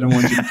 I don't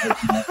want you to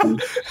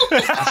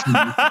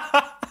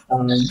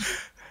patronage.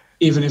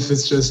 Even if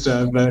it's just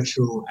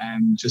virtual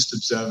and just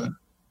observant.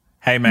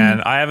 Hey, man,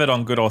 I have it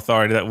on good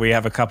authority that we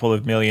have a couple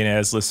of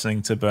millionaires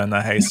listening to Burn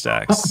the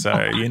Haystacks,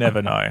 so you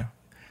never know.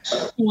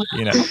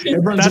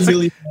 Everyone's a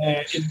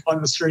millionaire on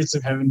the streets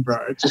of heaven, bro.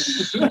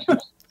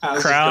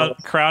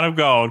 Crown of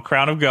gold.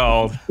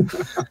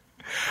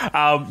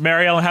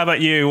 Mary Ellen, how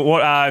about you?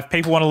 What if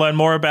people want to learn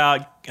more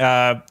about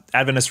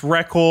Adventist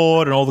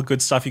Record and all the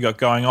good stuff you got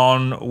going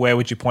on, where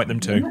would you point them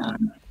to?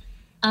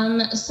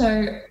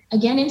 So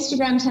again,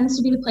 Instagram tends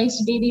to be the place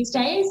to be these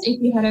days.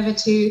 If you head over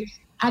to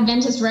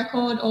Adventist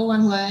Record, all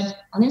one word,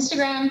 on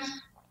Instagram,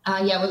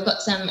 we've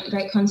got some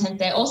great content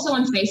there. Also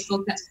on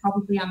Facebook, that's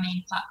probably our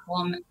main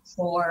platform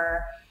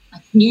for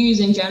news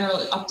in general.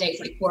 It updates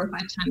 4 or 5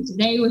 times a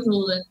day with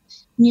all the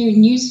new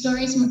news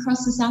stories from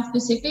across the South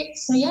Pacific.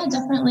 So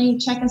definitely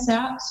check us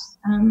out.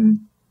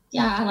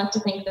 I like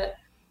to think that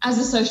as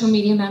a social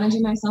media manager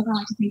myself, I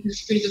like to think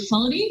it's pretty good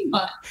quality,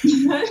 but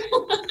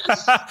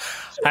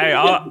Hey,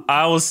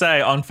 I will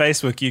say on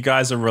Facebook, you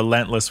guys are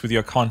relentless with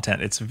your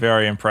content. It's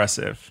very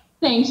impressive.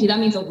 Thank you. That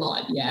means a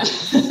lot. Yeah.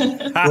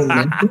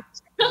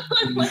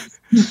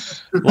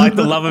 Like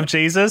the love of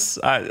Jesus?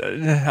 I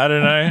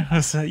don't know.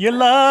 Your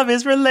love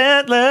is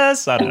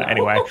relentless. I don't know.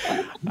 Anyway.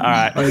 All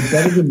right.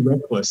 Better than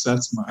reckless.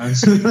 That's mine.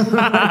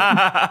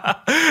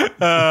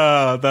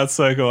 Oh, that's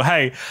so cool.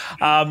 Hey,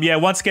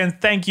 once again,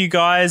 thank you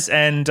guys.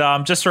 And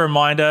just a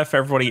reminder for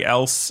everybody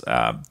else,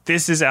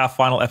 this is our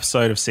final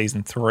episode of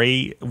season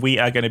 3. We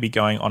are going to be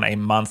going on a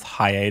month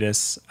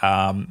hiatus.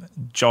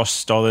 Josh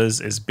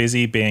Stothers is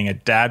busy being a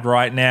dad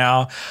right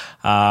now.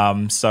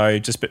 So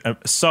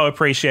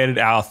appreciated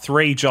our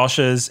 3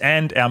 Joshes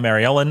and our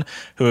Mary Ellen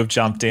who have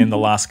jumped in the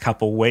last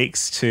couple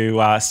weeks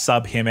to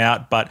sub him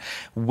out. But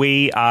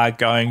we are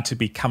going to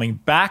be coming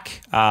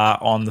back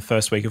on the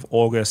first week of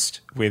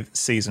August with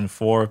season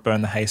 4 of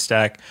Burn the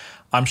Haystack.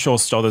 I'm sure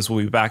Stothers will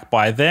be back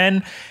by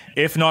then.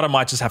 If not, I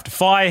might just have to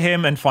fire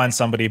him and find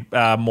somebody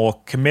more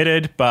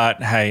committed.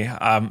 But hey,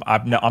 I'm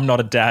not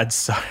a dad,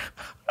 so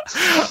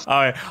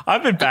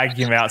I've been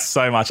bagging him out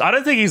so much. I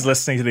don't think he's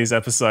listening to these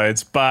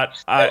episodes,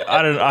 but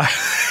I don't know.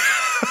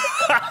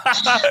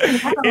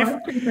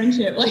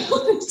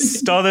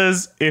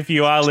 Stothers, if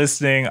you are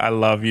listening, I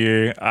love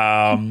you.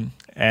 So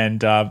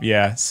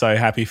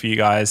happy for you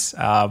guys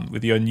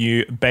with your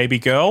new baby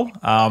girl.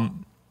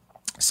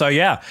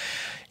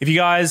 If you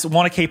guys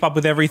want to keep up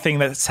with everything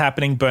that's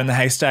happening, Burn the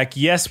Haystack,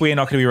 yes, we are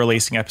not going to be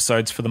releasing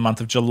episodes for the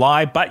month of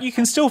July, but you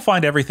can still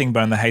find everything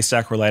Burn the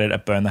Haystack related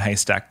at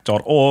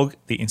burnthehaystack.org.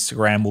 The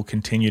Instagram will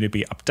continue to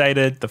be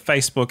updated, the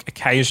Facebook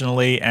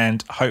occasionally,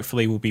 and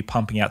hopefully we'll be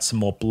pumping out some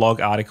more blog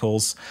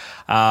articles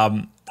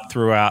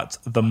throughout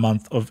the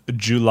month of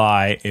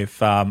July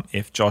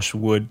if Josh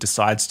Wood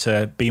decides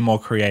to be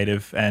more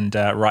creative and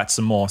write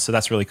some more. So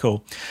that's really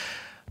cool.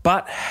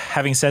 But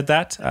having said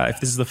that, if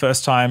this is the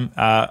first time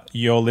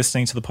you're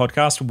listening to the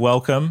podcast,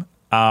 welcome.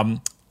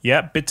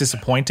 Yeah, bit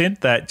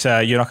disappointed that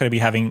you're not going to be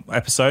having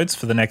episodes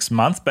for the next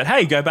month. But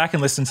hey, go back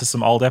and listen to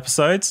some old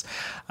episodes.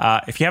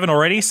 If you haven't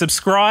already,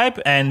 subscribe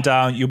and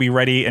you'll be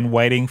ready and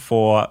waiting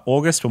for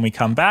August when we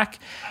come back.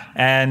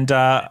 And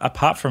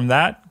apart from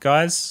that,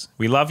 guys,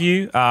 we love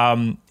you.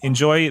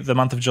 Enjoy the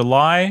month of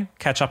July.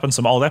 Catch up on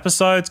some old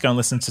episodes. Go and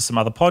listen to some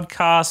other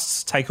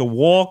podcasts. Take a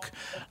walk.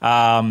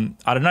 I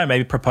don't know,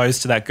 maybe propose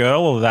to that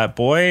girl or that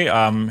boy.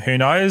 Who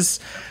knows?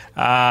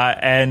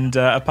 And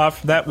apart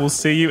from that, we'll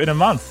see you in a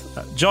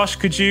month. Josh,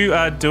 could you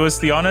do us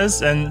the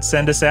honors and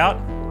send us out?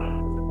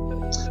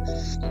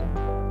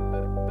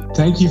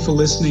 Thank you for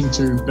listening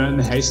to Burn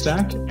the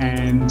Haystack,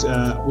 and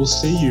we'll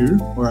see you,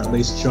 or at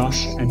least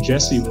Josh and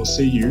Jesse will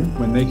see you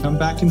when they come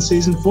back in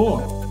season 4.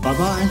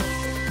 Bye-bye.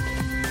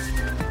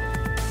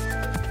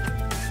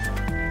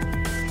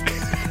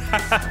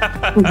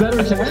 Was that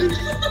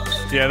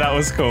okay? Yeah, that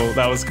was cool.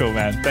 That was cool,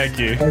 man. Thank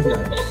you.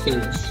 Okay.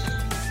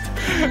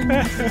 You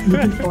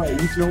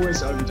can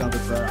always overdub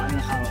it, bro. I know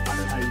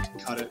how you can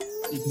cut it.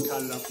 You can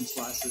cut it up and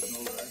slice it and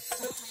all the rest.